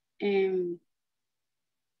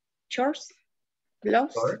shorts,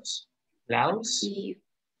 blouse. Shorts, blouse.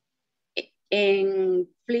 And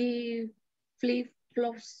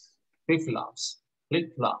flip-flops. Flip-flops,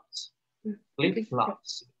 flip-flops,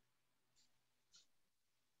 flip-flops,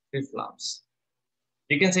 flip-flops.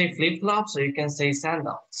 You can say flip-flops or you can say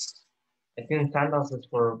sandals. I think sandals is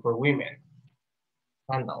for women.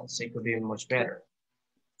 Sandals, it could be much better.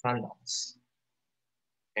 Sandals.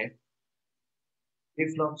 Okay.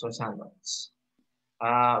 Flip-flops or sandals.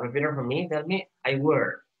 Repeat it for me. Tell me. I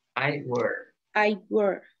wear. I wear. I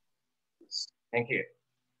wear. Thank you.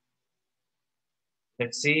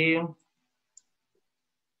 Let's see.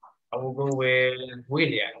 I will go with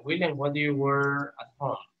William. William, what do you wear at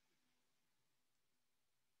home?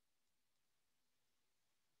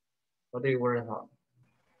 What do you wear at home?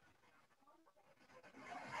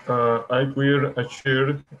 I wear a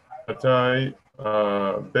shirt, a tie,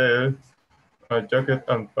 a belt, a jacket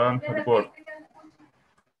and pants at work.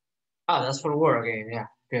 Ah, that's for work. Okay, yeah,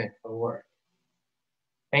 good, for work.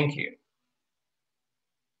 Thank you.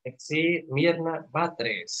 Let's see, Mirna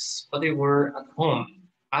Batres. What do you wear at home?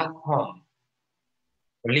 At home.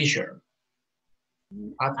 Leisure.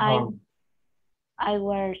 At home. I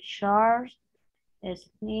wear shorts,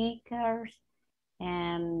 sneakers,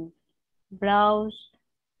 and blouse,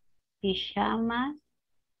 pajamas.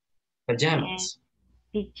 Pajamas.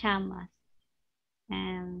 Pajamas.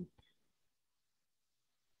 And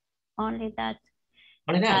only that.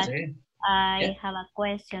 Only that, But okay. I have a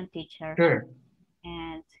question, teacher. Sure.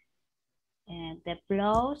 And the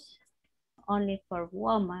blouse only for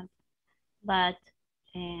women, but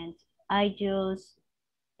I use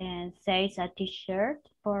says a t-shirt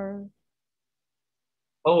for.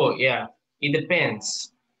 Oh yeah, it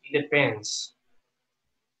depends. It depends.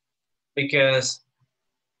 Because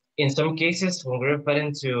in some cases, when we're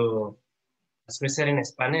referring to, as we said in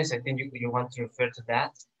Spanish, I think you want to refer to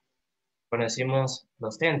that. Cuando decimos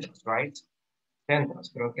los centros, right?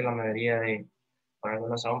 Centros. Creo que la mayoría de, para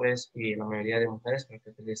algunos hombres y la mayoría de mujeres creo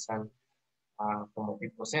que utilizan como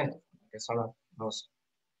tipo centros, que son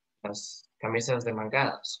las camisas de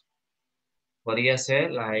mangadas. Podría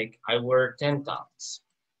ser like, I wear 10 tops.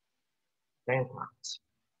 10 tops.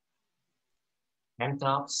 10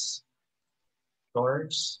 tops,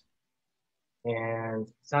 shorts, and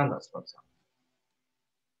sandals, for example.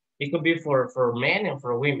 It could be for men and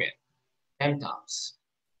for women. 10 tops.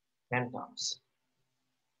 10 tops.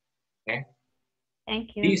 Okay?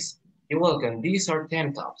 Thank you. You're welcome. These are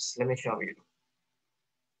 10 tops. Let me show you.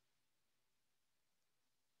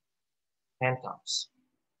 10 tops.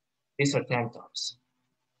 These are 10 tops.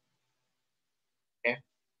 Okay?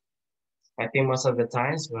 I think most of the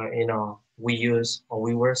times where, we use, or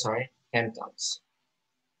we wear, 10 tops.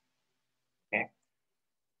 Okay?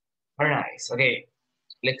 Very nice. Okay.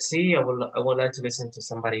 Let's see. I would like to listen to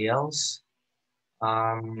somebody else.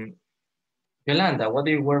 Yolanda, what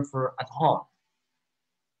do you wear for at home?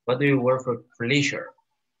 What do you wear for leisure?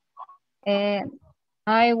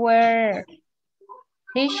 I wear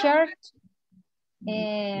t-shirt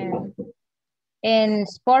and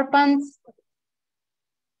sport pants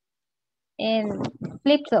and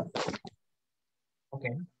flip-flops.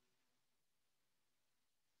 Okay.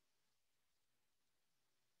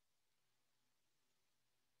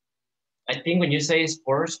 I think when you say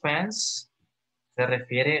sports pants, se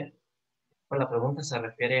refiere, la pregunta se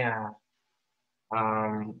refiere a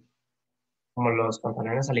como los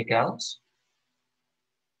pantalones alicados.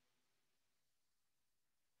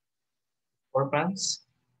 Sport pants?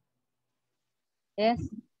 Yes.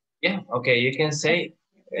 Yeah, okay, you can say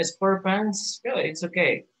sport pants, yeah, it's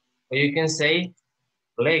okay. Or you can say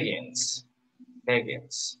leggings,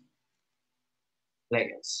 leggings,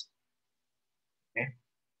 leggings. Okay.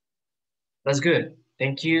 That's good.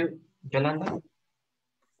 Thank you, Yolanda.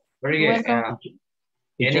 Very good.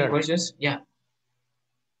 Any questions? Yeah.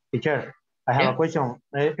 Teacher, I have Yeah. a question.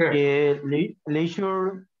 Sure.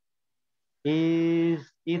 Leisure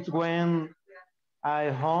is when I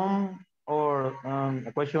home or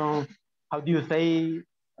a question, how do you say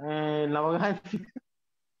la vagancia?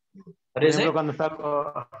 What Por is ejemplo,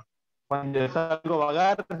 it? cuando salgo a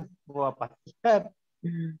vagar o a pasear,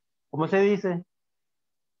 ¿cómo se dice?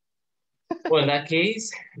 Well, in that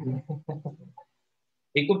case,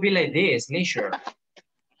 it could be like this, leisure.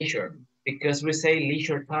 Leisure, because we say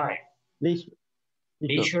leisure time.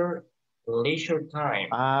 Leisure time.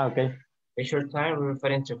 Ah, okay. Leisure time, we're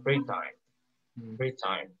referring to free time. Free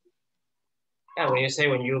time. Yeah, when you say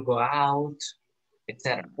when you go out,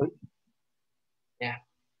 etc. Yeah.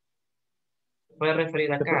 Se puede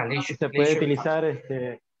referir acá, leisure. Se puede Leisure utilizar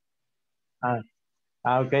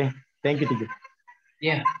okay. Thank you, teacher.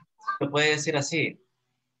 Yeah, se puede decir así.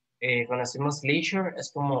 Cuando decimos leisure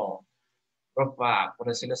es como ropa, por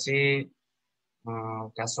decirlo así,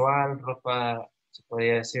 casual, ropa, se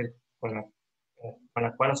podría decir, con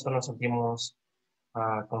la cual nosotros nos sentimos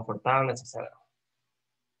confortables, etc.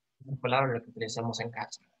 Una palabra que utilizamos en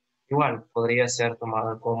casa. Igual podría ser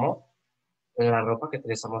tomado como la ropa que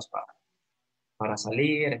utilizamos para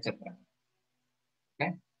salir, etc.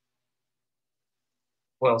 Okay?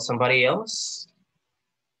 Well, somebody else?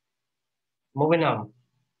 Moving on.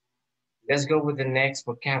 Let's go with the next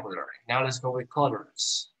vocabulary. Now let's go with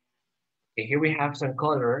colors. Okay, here we have some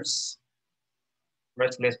colors.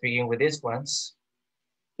 First, let's begin with these ones.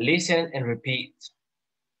 Listen and repeat.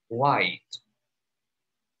 White,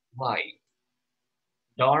 white.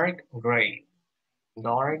 Dark gray,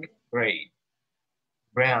 dark gray.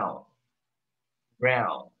 Brown,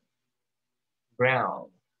 brown, brown.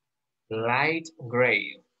 Light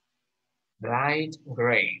gray, light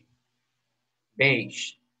gray.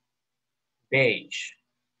 Beige, beige.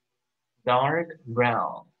 Dark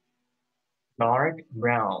brown, dark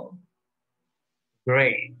brown.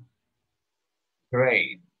 Gray,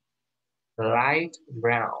 gray. Light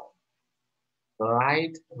brown,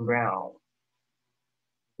 light brown.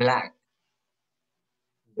 Black,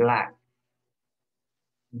 black,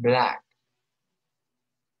 black.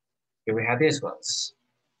 Here we have these ones.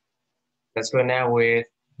 Let's go now with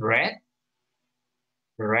red,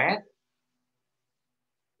 red,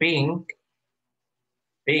 pink,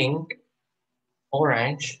 pink,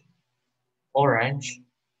 orange, orange,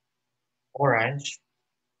 orange,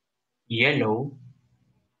 yellow,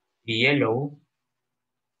 yellow,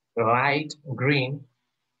 light green,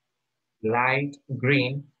 light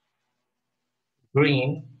green,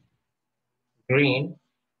 green, green,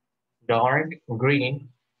 dark green,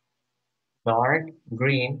 dark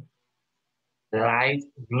green, light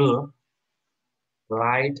blue,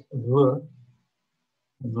 light blue,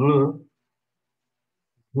 blue,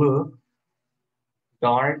 blue,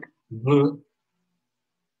 dark blue,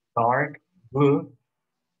 dark blue,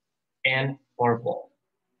 and purple,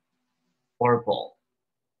 purple,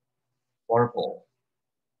 purple,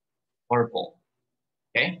 purple.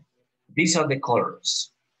 Okay, these are the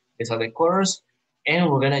colors. These are the colors, and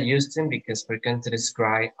we're gonna use them because we're going to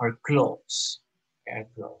describe our clothes. Our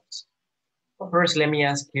clothes. But first, let me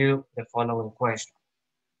ask you the following question.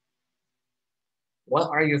 What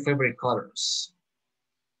are your favorite colors?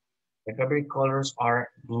 My favorite colors are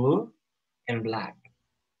blue and black.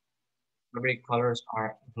 Favorite colors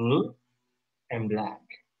are blue and black.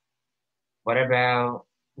 What about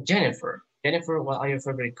Jennifer? Jennifer, what are your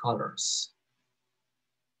favorite colors?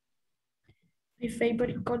 My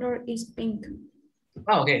favorite color is pink.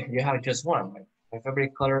 Oh, okay, you have just one. My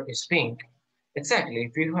favorite color is pink. Exactly,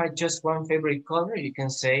 if you had just one favorite color, you can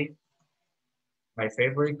say, my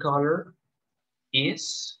favorite color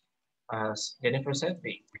is, as Jennifer said,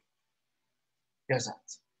 pink. Just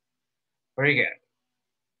that. Very good.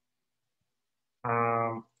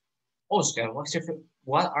 Oscar,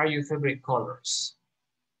 what are your favorite colors?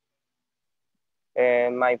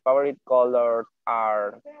 My favorite colors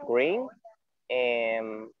are green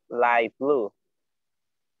and light blue.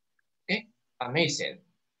 Okay, amazing.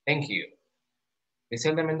 Thank you.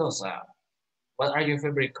 Griselda Mendoza, what are your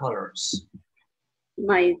favorite colors?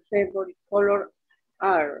 My favorite color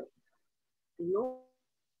are blue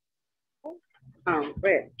and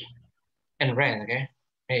red. And red, okay?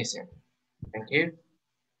 Amazing. Thank you.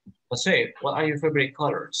 Jose, what are your favorite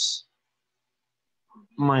colors?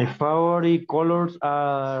 My favorite colors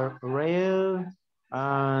are red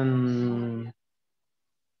and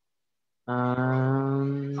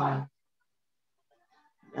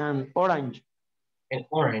orange. And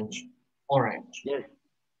orange. Orange. Yes.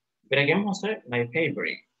 But again, Jose, my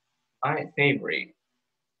favorite. My favorite.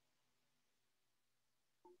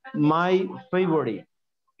 My favorite.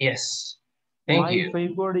 Yes. Thank My you.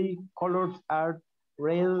 favorite colors are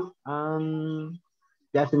red and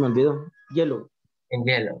ya se me olvidó. Yellow. And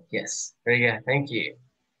yellow, yes. Very good, thank you.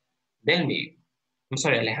 Tell me, I'm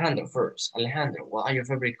sorry, Alejandro first. Alejandro, what are your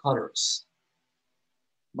favorite colors?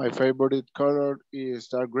 My favorite color is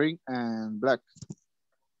dark green and black.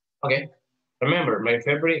 Okay, remember, my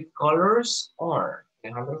favorite colors are,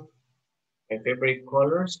 Alejandro, my favorite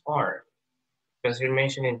colors are, because you're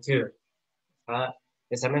mentioning two.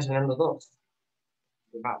 Está mencionando dos.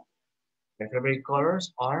 Wow. My favorite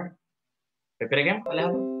colors are, repeat again,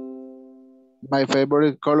 Alejandro. My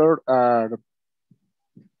favorite color are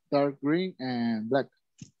dark green and black.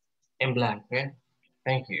 And black, okay?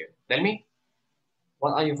 Thank you. Tell me,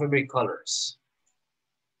 what are your favorite colors?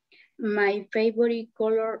 My favorite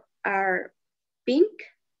color are pink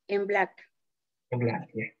and black. And black,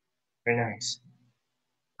 yeah. Very nice.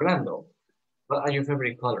 Orlando, what are your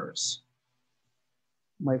favorite colors?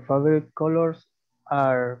 My favorite colors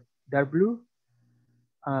are dark blue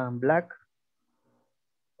and black.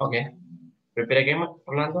 Okay. Repeat again,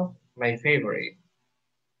 Orlando. My favorite.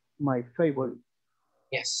 My favorite.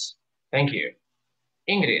 Yes. Thank you.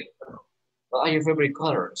 Ingrid, what are your favorite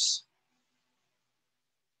colors?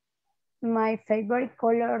 My favorite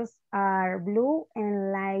colors are blue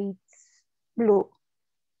and light blue.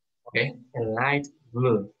 Okay. And light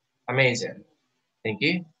blue. Amazing. Thank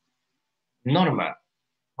you. Norma,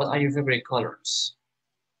 what are your favorite colors?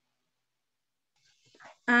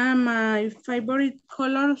 My favorite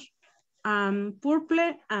colors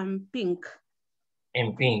purple and pink.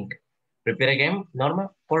 And pink. Repeat again,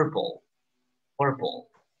 Norma. Purple. Purple.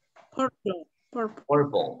 Purple. Purple.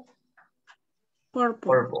 Purple.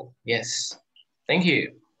 Purple. Purple. Yes. Thank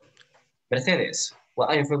you. Mercedes, what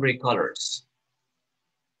are your favorite colors?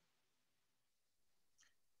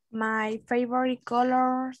 My favorite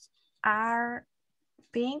colors are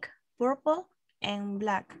pink, purple, and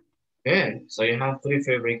black. Good. So you have three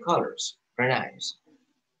favorite colors. Very nice.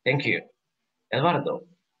 Thank you. Eduardo,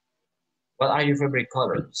 what are your favorite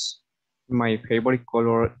colors? My favorite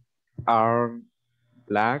color are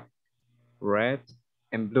black, red,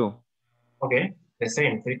 and blue. Okay, the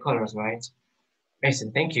same, three colors, right?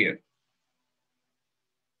 Mason, thank you.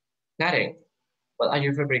 Karen, what are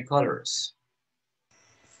your favorite colors?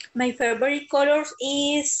 My favorite colors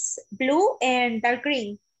is blue and dark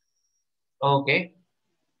green. Okay,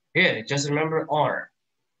 good. Just remember R.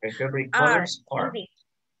 My favorite colors are.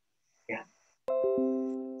 Yeah.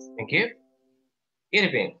 Thank you.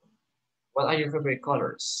 Irving, what are your favorite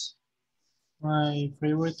colors? My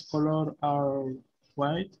favorite color are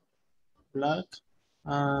white, black,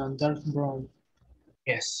 and dark brown.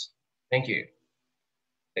 Yes, thank you.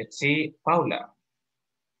 Let's see, Paula,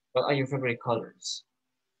 what are your favorite colors?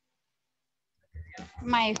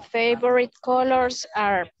 My favorite colors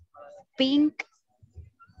are pink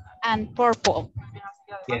and purple.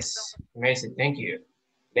 Yes, amazing, thank you.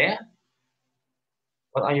 Lea,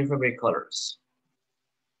 what are your favorite colors?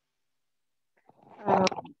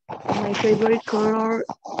 My favorite color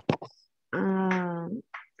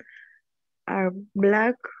are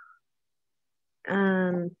black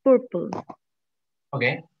and purple.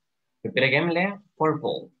 Okay, repeat again, Lea.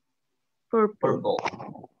 Purple. Purple.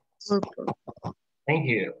 Purple. Thank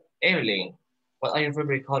you. Evelyn, what are your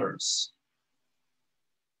favorite colors?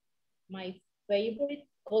 My favorite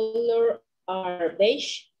color are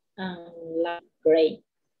beige and light gray.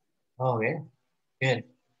 Okay, good.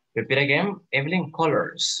 Repeat again, Evelyn,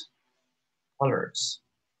 colors. Colors.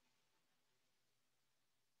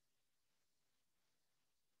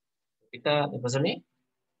 Repita después de mí.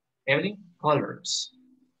 Evelyn, colors.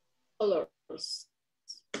 Colors.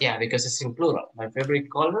 Yeah, because it's in plural. My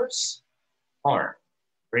favorite colors are.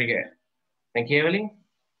 Very good. Thank you, Evelyn.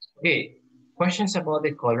 Okay, questions about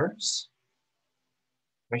the colors?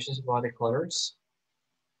 Questions about the colors?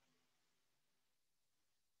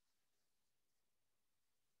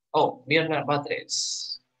 Oh, Mirna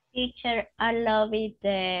Batres. Teacher, I love it,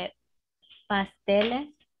 the pasteles,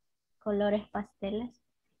 colores pasteles.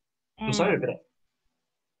 I'm sorry, pero...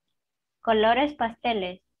 Colores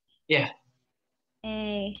pasteles. Yeah.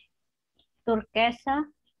 Turquesa,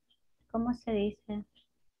 ¿cómo se dice?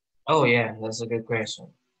 Oh, yeah, that's a good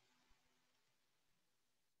question.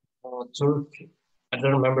 Turkey. I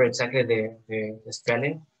don't remember exactly the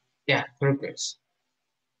spelling. Yeah, turquoise.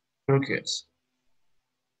 Turquoise.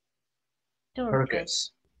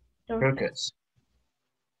 Turquoise. Turquoise.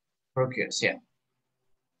 Turquoise, yeah.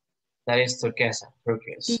 That is turquesa,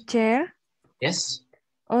 turquoise. Teacher. Yes.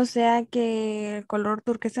 O sea que el color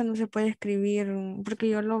turquesa no se puede escribir, porque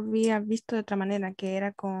yo lo había visto de otra manera, que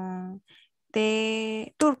era con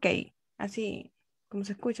Turkey, así. como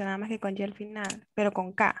se escucha, nada más que con Y al final, pero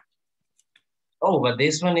con K. Oh, but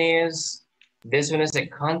this one is a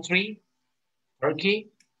country, Turkey,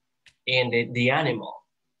 and the animal.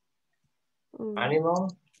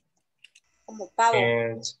 Animal. Como pavo.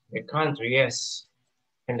 And the country, yes.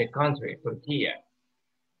 And the country, Turkey.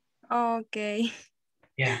 Okay.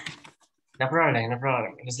 Yeah. No problem, no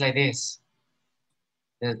problem. It's like this.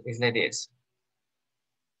 It's like this.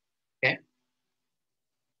 Okay.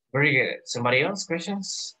 Very good. Somebody else,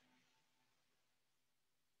 questions?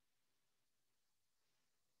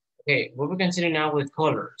 Okay, we will continue now with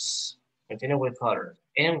colors. Continue with colors.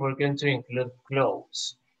 And we're going to include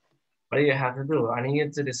clothes. What do you have to do? I need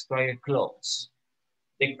you to describe your clothes.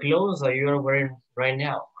 The clothes that you are wearing right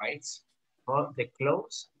now, right? Or the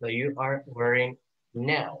clothes that you are wearing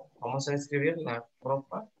now. Vamos a describir la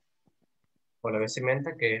ropa o la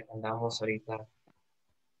vestimenta que andamos ahorita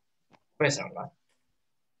pues, ¿verdad?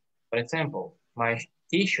 For example, my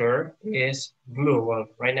t-shirt is blue. Well,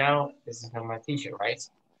 right now, this is not my t-shirt, right?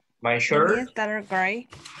 My shirt. The is dark gray.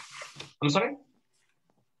 I'm sorry?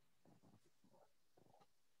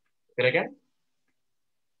 Say it again?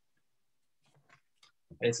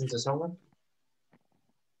 Listen to someone?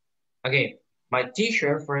 Okay, my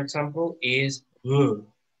t-shirt, for example, is blue.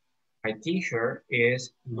 My t-shirt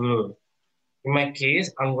is blue. In my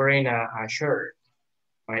case, I'm wearing a shirt.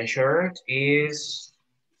 My shirt is,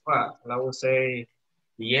 well, I would say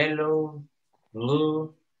yellow,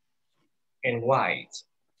 blue, and white.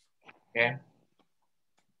 Okay.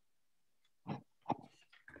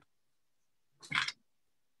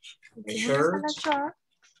 My shirt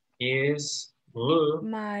is blue,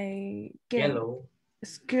 yellow,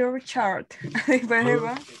 skirt chart. blue,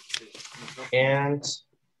 and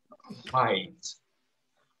white.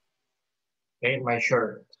 Okay, my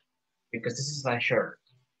shirt, because this is my shirt.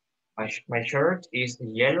 My shirt is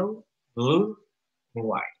yellow, blue, and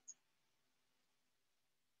white.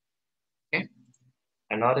 Okay.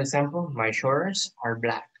 Another example, my shorts are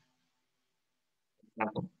black.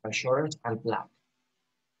 My shorts are black.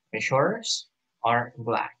 My shorts are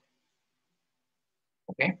black.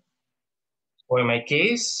 Okay. Or in my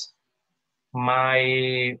case,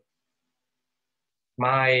 my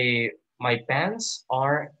pants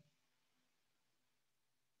are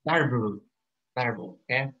dark blue,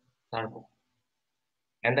 okay, dark blue.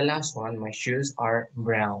 And the last one, my shoes are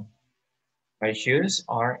brown. My shoes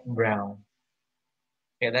are brown.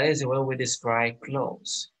 Okay, that is the way we describe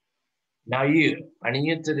clothes. Now I need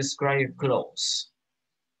you to describe your clothes.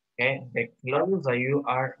 Okay, the clothes that you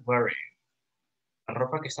are wearing. La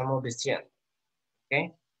ropa que estamos vistiendo.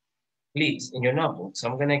 Okay, please, in your notebooks,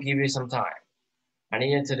 I'm gonna give you some time. I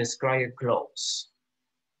need you to describe your clothes.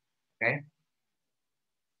 Okay.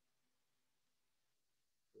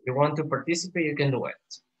 If you want to participate, you can do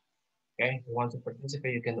it. Okay, if you want to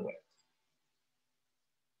participate, you can do it.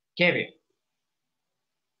 Kevin.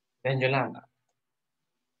 Then Yolanda.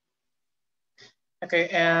 Okay,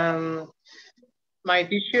 my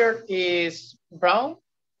t-shirt is brown,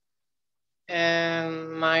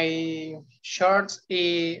 and my shorts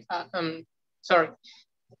is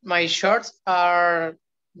my shorts are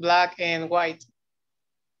black and white.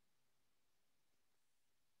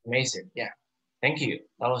 Amazing, yeah. Thank you.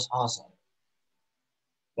 That was awesome.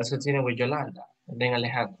 Let's continue with Yolanda and then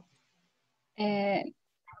Alejandro.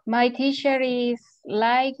 My t-shirt is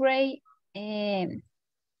light gray and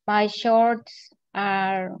my shorts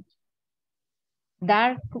are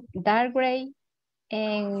dark gray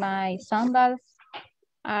and my sandals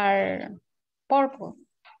are purple.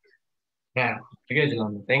 Yeah, very good,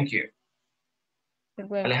 Yolanda. Thank you.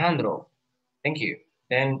 Alejandro, thank you.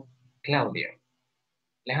 Then Claudia.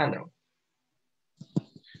 Alejandro.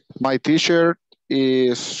 My t-shirt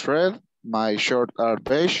is red. My shorts are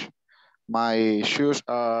beige. My shoes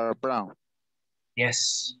are brown.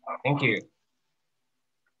 Yes, thank you.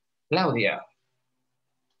 Claudia.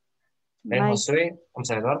 Then Jose, I'm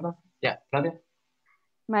sorry, Eduardo. Yeah, Claudia.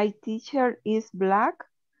 My t-shirt is black.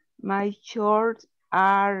 My shorts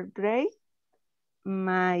are gray.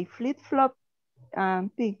 My flip-flop are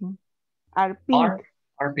pink. Are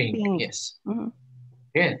pink, yes. Mm-hmm.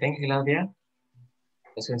 Good, thank you, Claudia.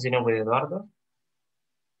 Let's continue with Eduardo.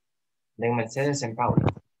 Then Mercedes and Paula.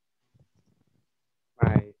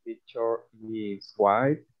 My t-shirt is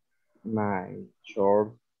white. My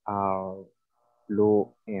shorts are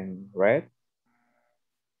blue and red.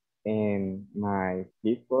 And my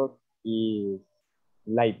flip-flop is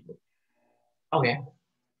light blue. Okay.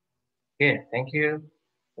 Good, thank you,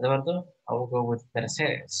 Eduardo. I will go with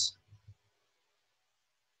Mercedes.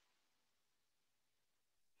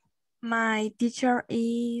 My t-shirt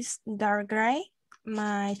is dark gray.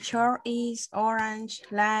 My shirt is orange,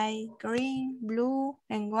 light green, blue,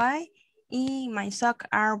 and white. And my socks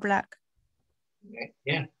are black. Okay,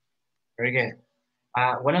 yeah, very good.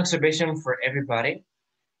 One observation for everybody.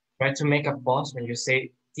 Try to make a pause when you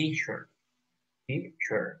say t-shirt.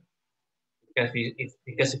 T-shirt.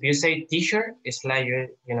 Because if you say t-shirt, it's like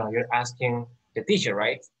you're asking the teacher,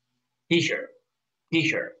 right? T-shirt,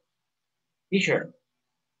 t-shirt, t-shirt,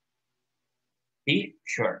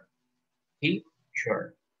 t-shirt,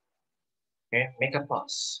 t-shirt. Okay, make a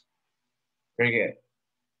pause. Very good.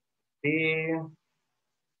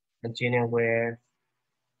 Continue with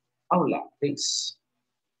Paula, please.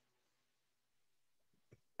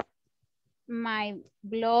 My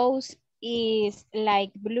blouse is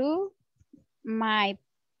light blue. My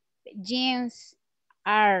jeans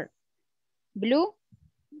are blue.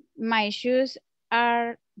 My shoes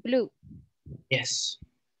are blue. Yes.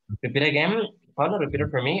 Repeat again. Paula, repeat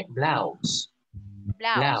it for me. Blouse.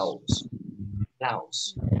 Blouse.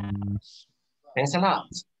 Blouse. Blouse. Thanks a lot.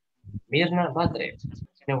 Mirna Badre,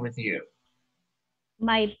 continue with you.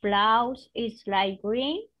 My blouse is light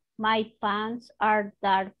green. My pants are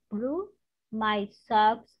dark blue. My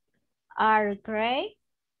socks are gray.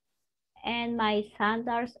 And my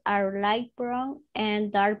sandals are light brown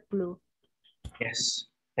and dark blue. Yes,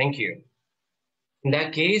 thank you. In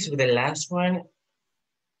that case, with the last one,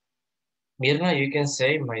 Mirna, you can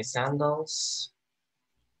say my sandals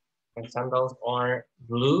are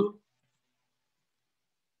blue.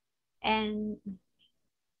 And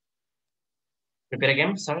repeat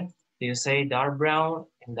again, sorry. You say dark brown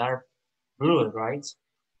and dark blue, right?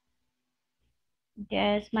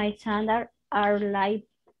 yes, my sandals are light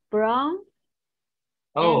brown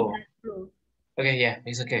Oh, and dark blue. okay, yeah,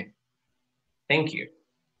 it's okay. Thank you.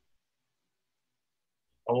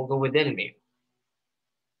 I will go with Elmi.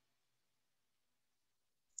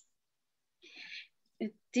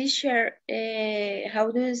 Teacher, how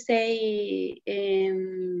do you say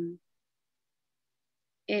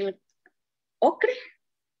el ocre?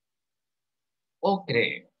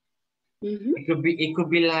 Ocre. It could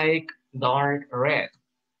be like dark red.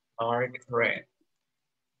 Dark red.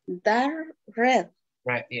 Dark red.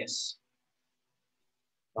 Right, yes.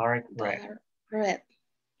 Dark red. Dark red.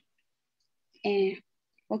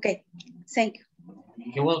 Okay, thank you.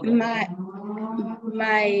 You're welcome.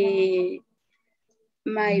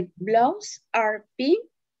 My blouse are pink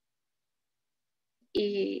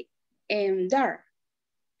and dark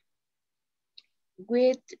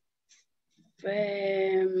with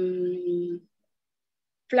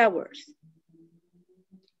flowers.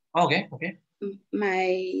 Okay, okay.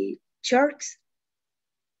 My shirt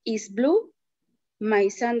is blue. My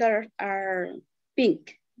sandals are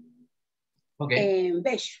pink. Okay. And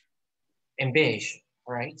beige. And beige,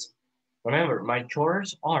 all right. Remember, my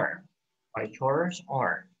chores are. My chores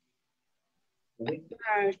are.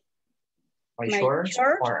 My chores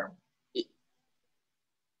are.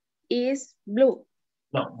 Is blue.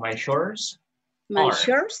 No, my shorts My are.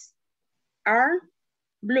 shorts are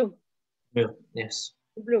blue. Blue, yes.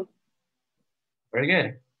 Blue. Very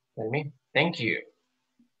good. Thank you.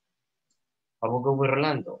 I will go with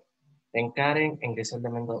Rolando. Then Karen and Griselda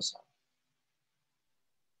Mendoza.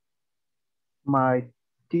 My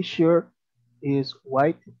t-shirt is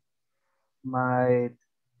white. My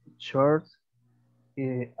shorts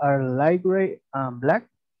are light gray and black.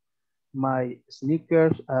 My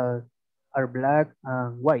sneakers are black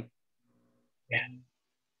and white. Yeah.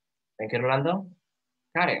 Thank you, Rolando.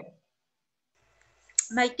 Karen.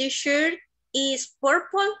 My t-shirt is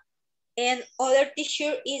purple and other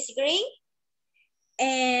t-shirt is green.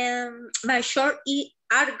 And my shorts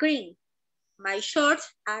are green. My shorts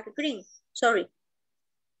are green. Sorry.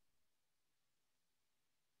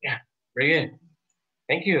 Yeah, very good.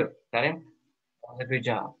 Thank you, Karen. That was a good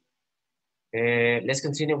job. Let's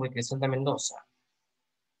continue with Griselda Mendoza.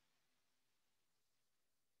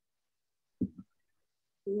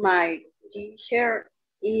 My t-shirt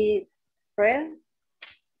is red.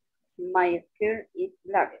 My skirt is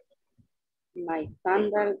black. My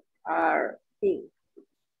sandals are pink.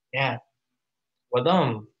 Yeah, well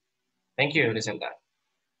done. Thank you, Griselda.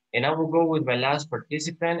 And I will go with my last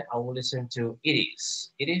participant. I will listen to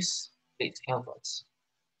Iris. Iris, please help us.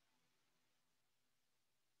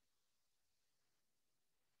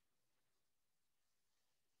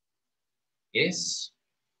 Yes.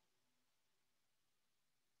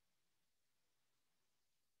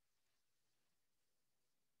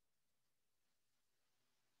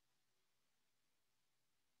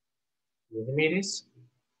 Iris?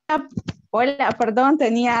 Hola, perdón,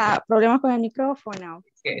 tenía problemas con el micrófono.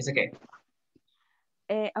 Okay, it's okay.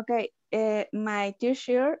 Okay, my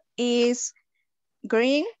t-shirt is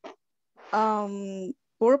green,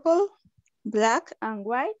 purple, black, and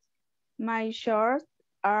white. My shorts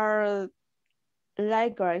are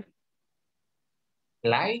light gray.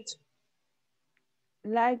 Light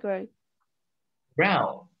Light gray.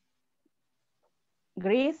 brown.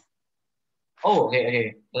 Gris. Oh, okay,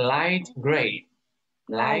 okay. Light gray.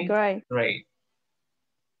 Light gray. Gray.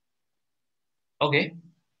 Okay.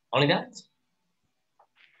 Only that?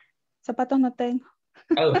 Zapatos no tengo.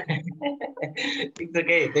 Oh, it's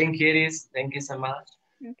okay. Thank you, Iris. Thank you so much.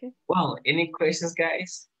 Okay. Well, any questions,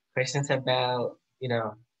 guys? Questions about, you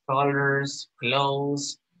know, colors,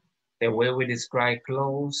 clothes, the way we describe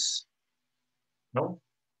clothes? No?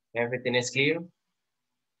 Everything is clear?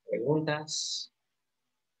 Preguntas,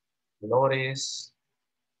 colores,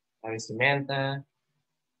 la vestimenta,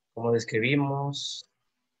 cómo describimos.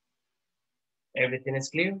 Everything is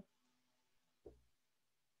clear?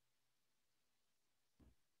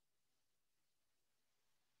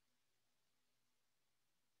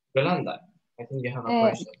 Yolanda, I think you have a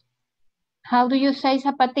question. How do you say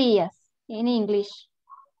zapatillas in English?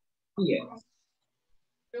 Yes.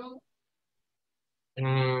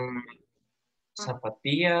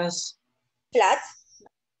 Zapatillas. Flats.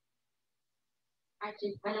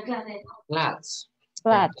 Flats.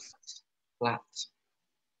 Flats. Flats.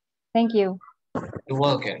 Thank you. You're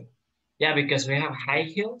welcome. Yeah, because we have high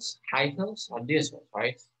heels are this one,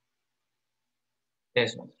 right?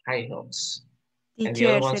 This one, high heels. And the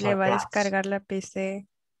other Teacher, se ones le are va a flats. descargar la PC.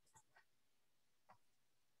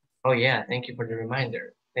 Oh yeah, thank you for the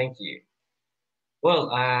reminder. Thank you.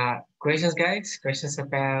 Well, questions, guys? Questions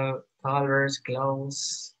about colors,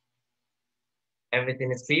 clothes?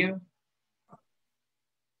 Everything is clear?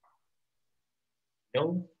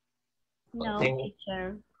 No? No, Think,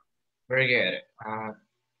 teacher. very good.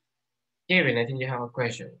 Kevin, I think you have a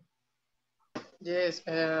question. Yes,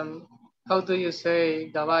 how do you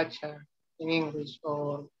say gabacha in English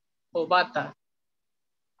or bata?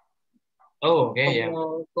 Oh, okay,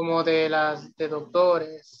 Como de las de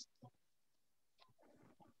doctores.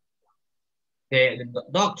 The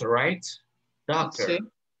doctor, right? Doctor. Sí.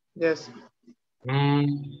 Yes.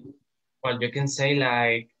 Well, you can say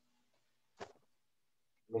like,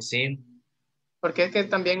 let me see. Porque es que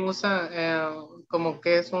también usa como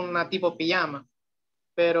que es una tipo pijama,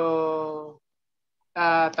 pero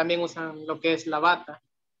también usan lo que es la bata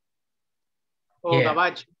o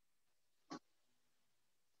gabacho.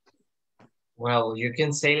 Well, you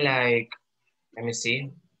can say like, let me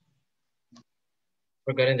see.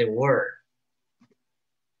 Forgetting the word.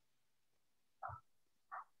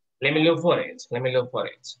 Let me look for it.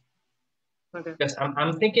 Okay. Because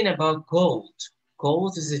I'm thinking about coat.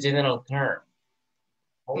 Coat is a general term.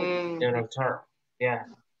 General term. Yeah.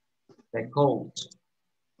 The coat.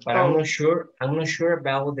 But I'm not sure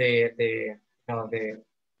about the term the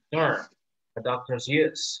doctors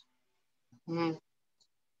use.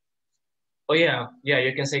 Oh yeah,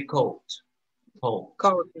 you can say coat. Coat.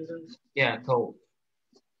 Yeah, coat.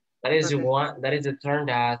 That is the term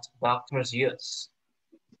that doctors use.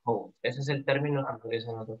 Coat. Ese es el término que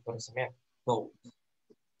utilizan los doctores también. Coat.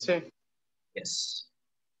 Sí. Yes.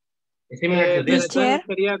 It's similar to this. Entonces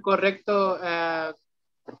sería correcto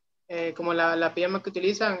como la pijama que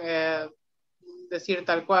utilizan, decir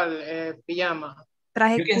tal cual, pijama.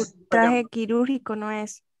 Traje quirúrgico no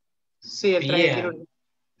es. Sí, el traje quirúrgico.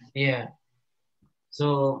 Yeah.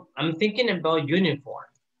 So I'm thinking about uniform.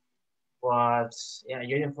 But yeah,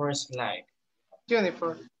 uniform is like.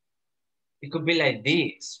 Uniform. It could be like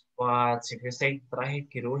this, but if you say traje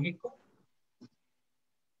quirúrgico,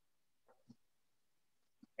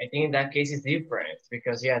 I think in that case it's different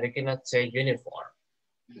because yeah, they cannot say uniform.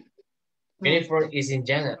 Uniform is in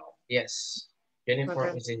general, yes.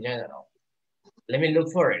 Uniform is in general. Let me look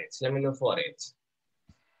for it.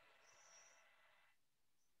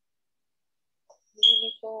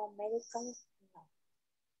 Uniform medical. No.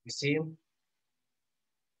 You see?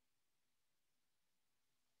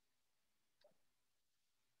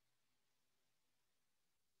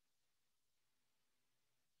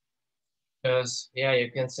 Because yeah,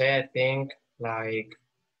 you can say I think like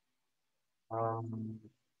I'm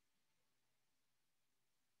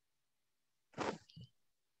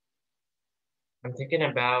thinking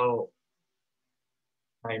about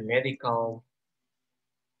my medical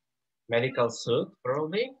suit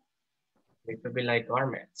probably. It could be like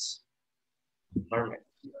garments.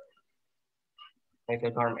 Like a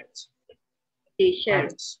garment.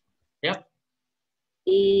 T-shirt. Yep.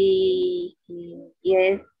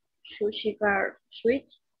 Yes, sushi bar sweet.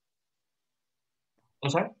 I'm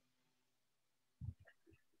sorry?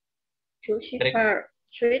 Sushi bar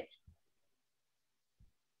sweet.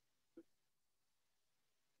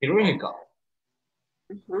 Chirurgical.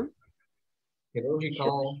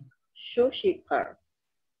 Chirurgical. Surgical.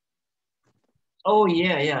 Oh,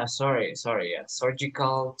 yeah. Sorry. Yeah.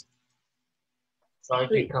 Surgical.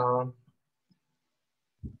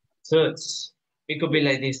 Suits. It could be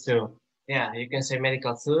like this too. Yeah, you can say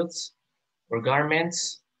medical suits or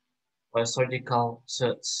garments or surgical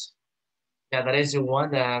suits. Yeah, that is the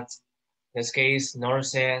one that, in this case,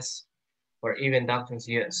 nurses or even doctors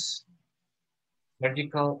use.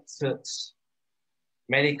 Surgical suits,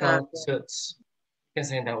 medical suits. You can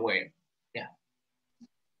say it that way. Yeah.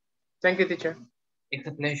 Thank you, teacher. It's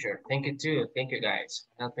a pleasure. Thank you too. Thank you guys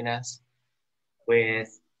for helping us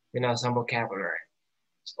with, some vocabulary.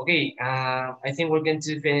 Okay, I think we're going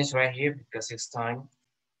to finish right here because it's time.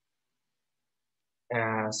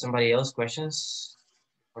 Somebody else questions?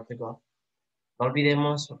 Before to go. No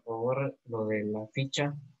olvidemos, por favor, lo de la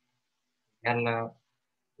ficha. Dejarla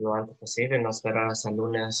lo antes posible, no esperar hasta el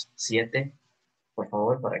lunes 7, por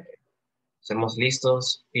favor, para que estemos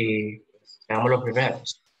listos y seamos los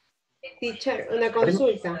primeros. Teacher, una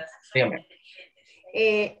consulta. Dígame.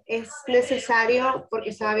 Es necesario,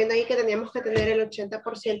 porque estaba viendo ahí que teníamos que tener el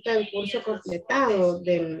 80% del curso completado,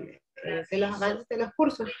 de los avances de los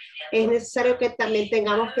cursos. ¿Es necesario que también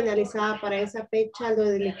tengamos finalizada para esa fecha lo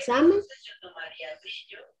del examen?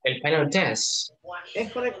 El final test.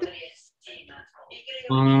 ¿Es correcto?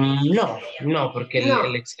 No, porque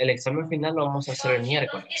el examen final lo vamos a hacer el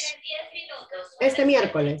miércoles. ¿Este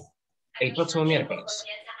miércoles? El próximo miércoles.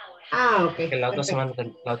 Ah, ok. Que la otra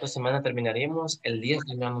semana terminaríamos, el 10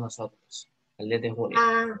 terminamos nosotros, el 10 de junio.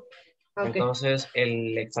 Ah, ok. Entonces,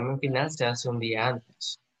 el examen final se hace un día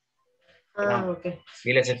antes. Ok.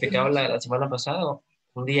 Y les explicaba la semana pasada,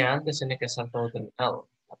 un día antes tiene que estar todo terminado.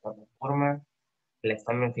 La plataforma, el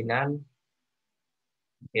examen final,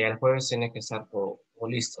 y el jueves tiene que estar todo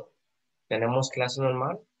listo. Tenemos clase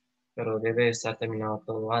normal, pero debe estar terminado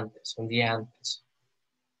todo antes, un día antes.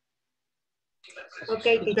 Ok,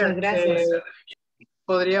 teacher, gracias.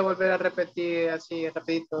 ¿Podría volver a repetir así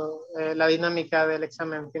rapidito la dinámica del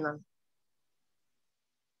examen final?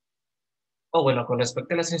 Bueno, con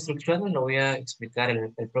respecto a las instrucciones lo voy a explicar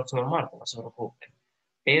el próximo martes, no se preocupen.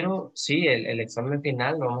 Pero sí, el examen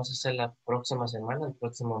final lo vamos a hacer la próxima semana, el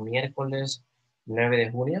próximo miércoles 9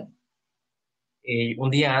 de junio. Y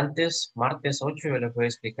un día antes, martes 8, yo les voy a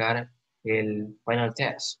explicar el final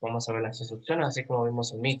test. Vamos a ver las instrucciones, así como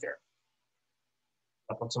vimos en Meter.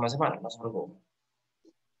 La próxima semana, no se preocupen.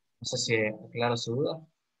 No sé si aclaro su duda.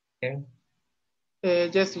 Okay.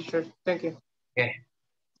 Yes, teacher. Thank you. Okay.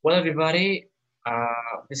 Well, everybody,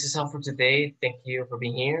 this is all for today. Thank you for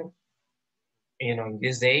being here.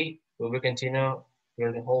 This day, we will continue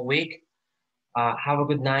through the whole week. Have a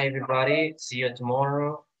good night, everybody. See you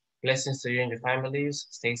tomorrow. Blessings to you and your families.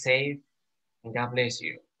 Stay safe, and God bless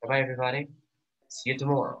you. Bye-bye, everybody. See you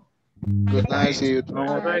tomorrow. Good night. See you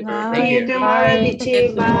tomorrow. Thank you. Tomorrow,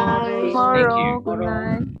 teacher. Bye. Tomorrow. Good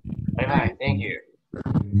night. Bye-bye. Thank you.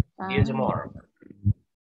 See you tomorrow.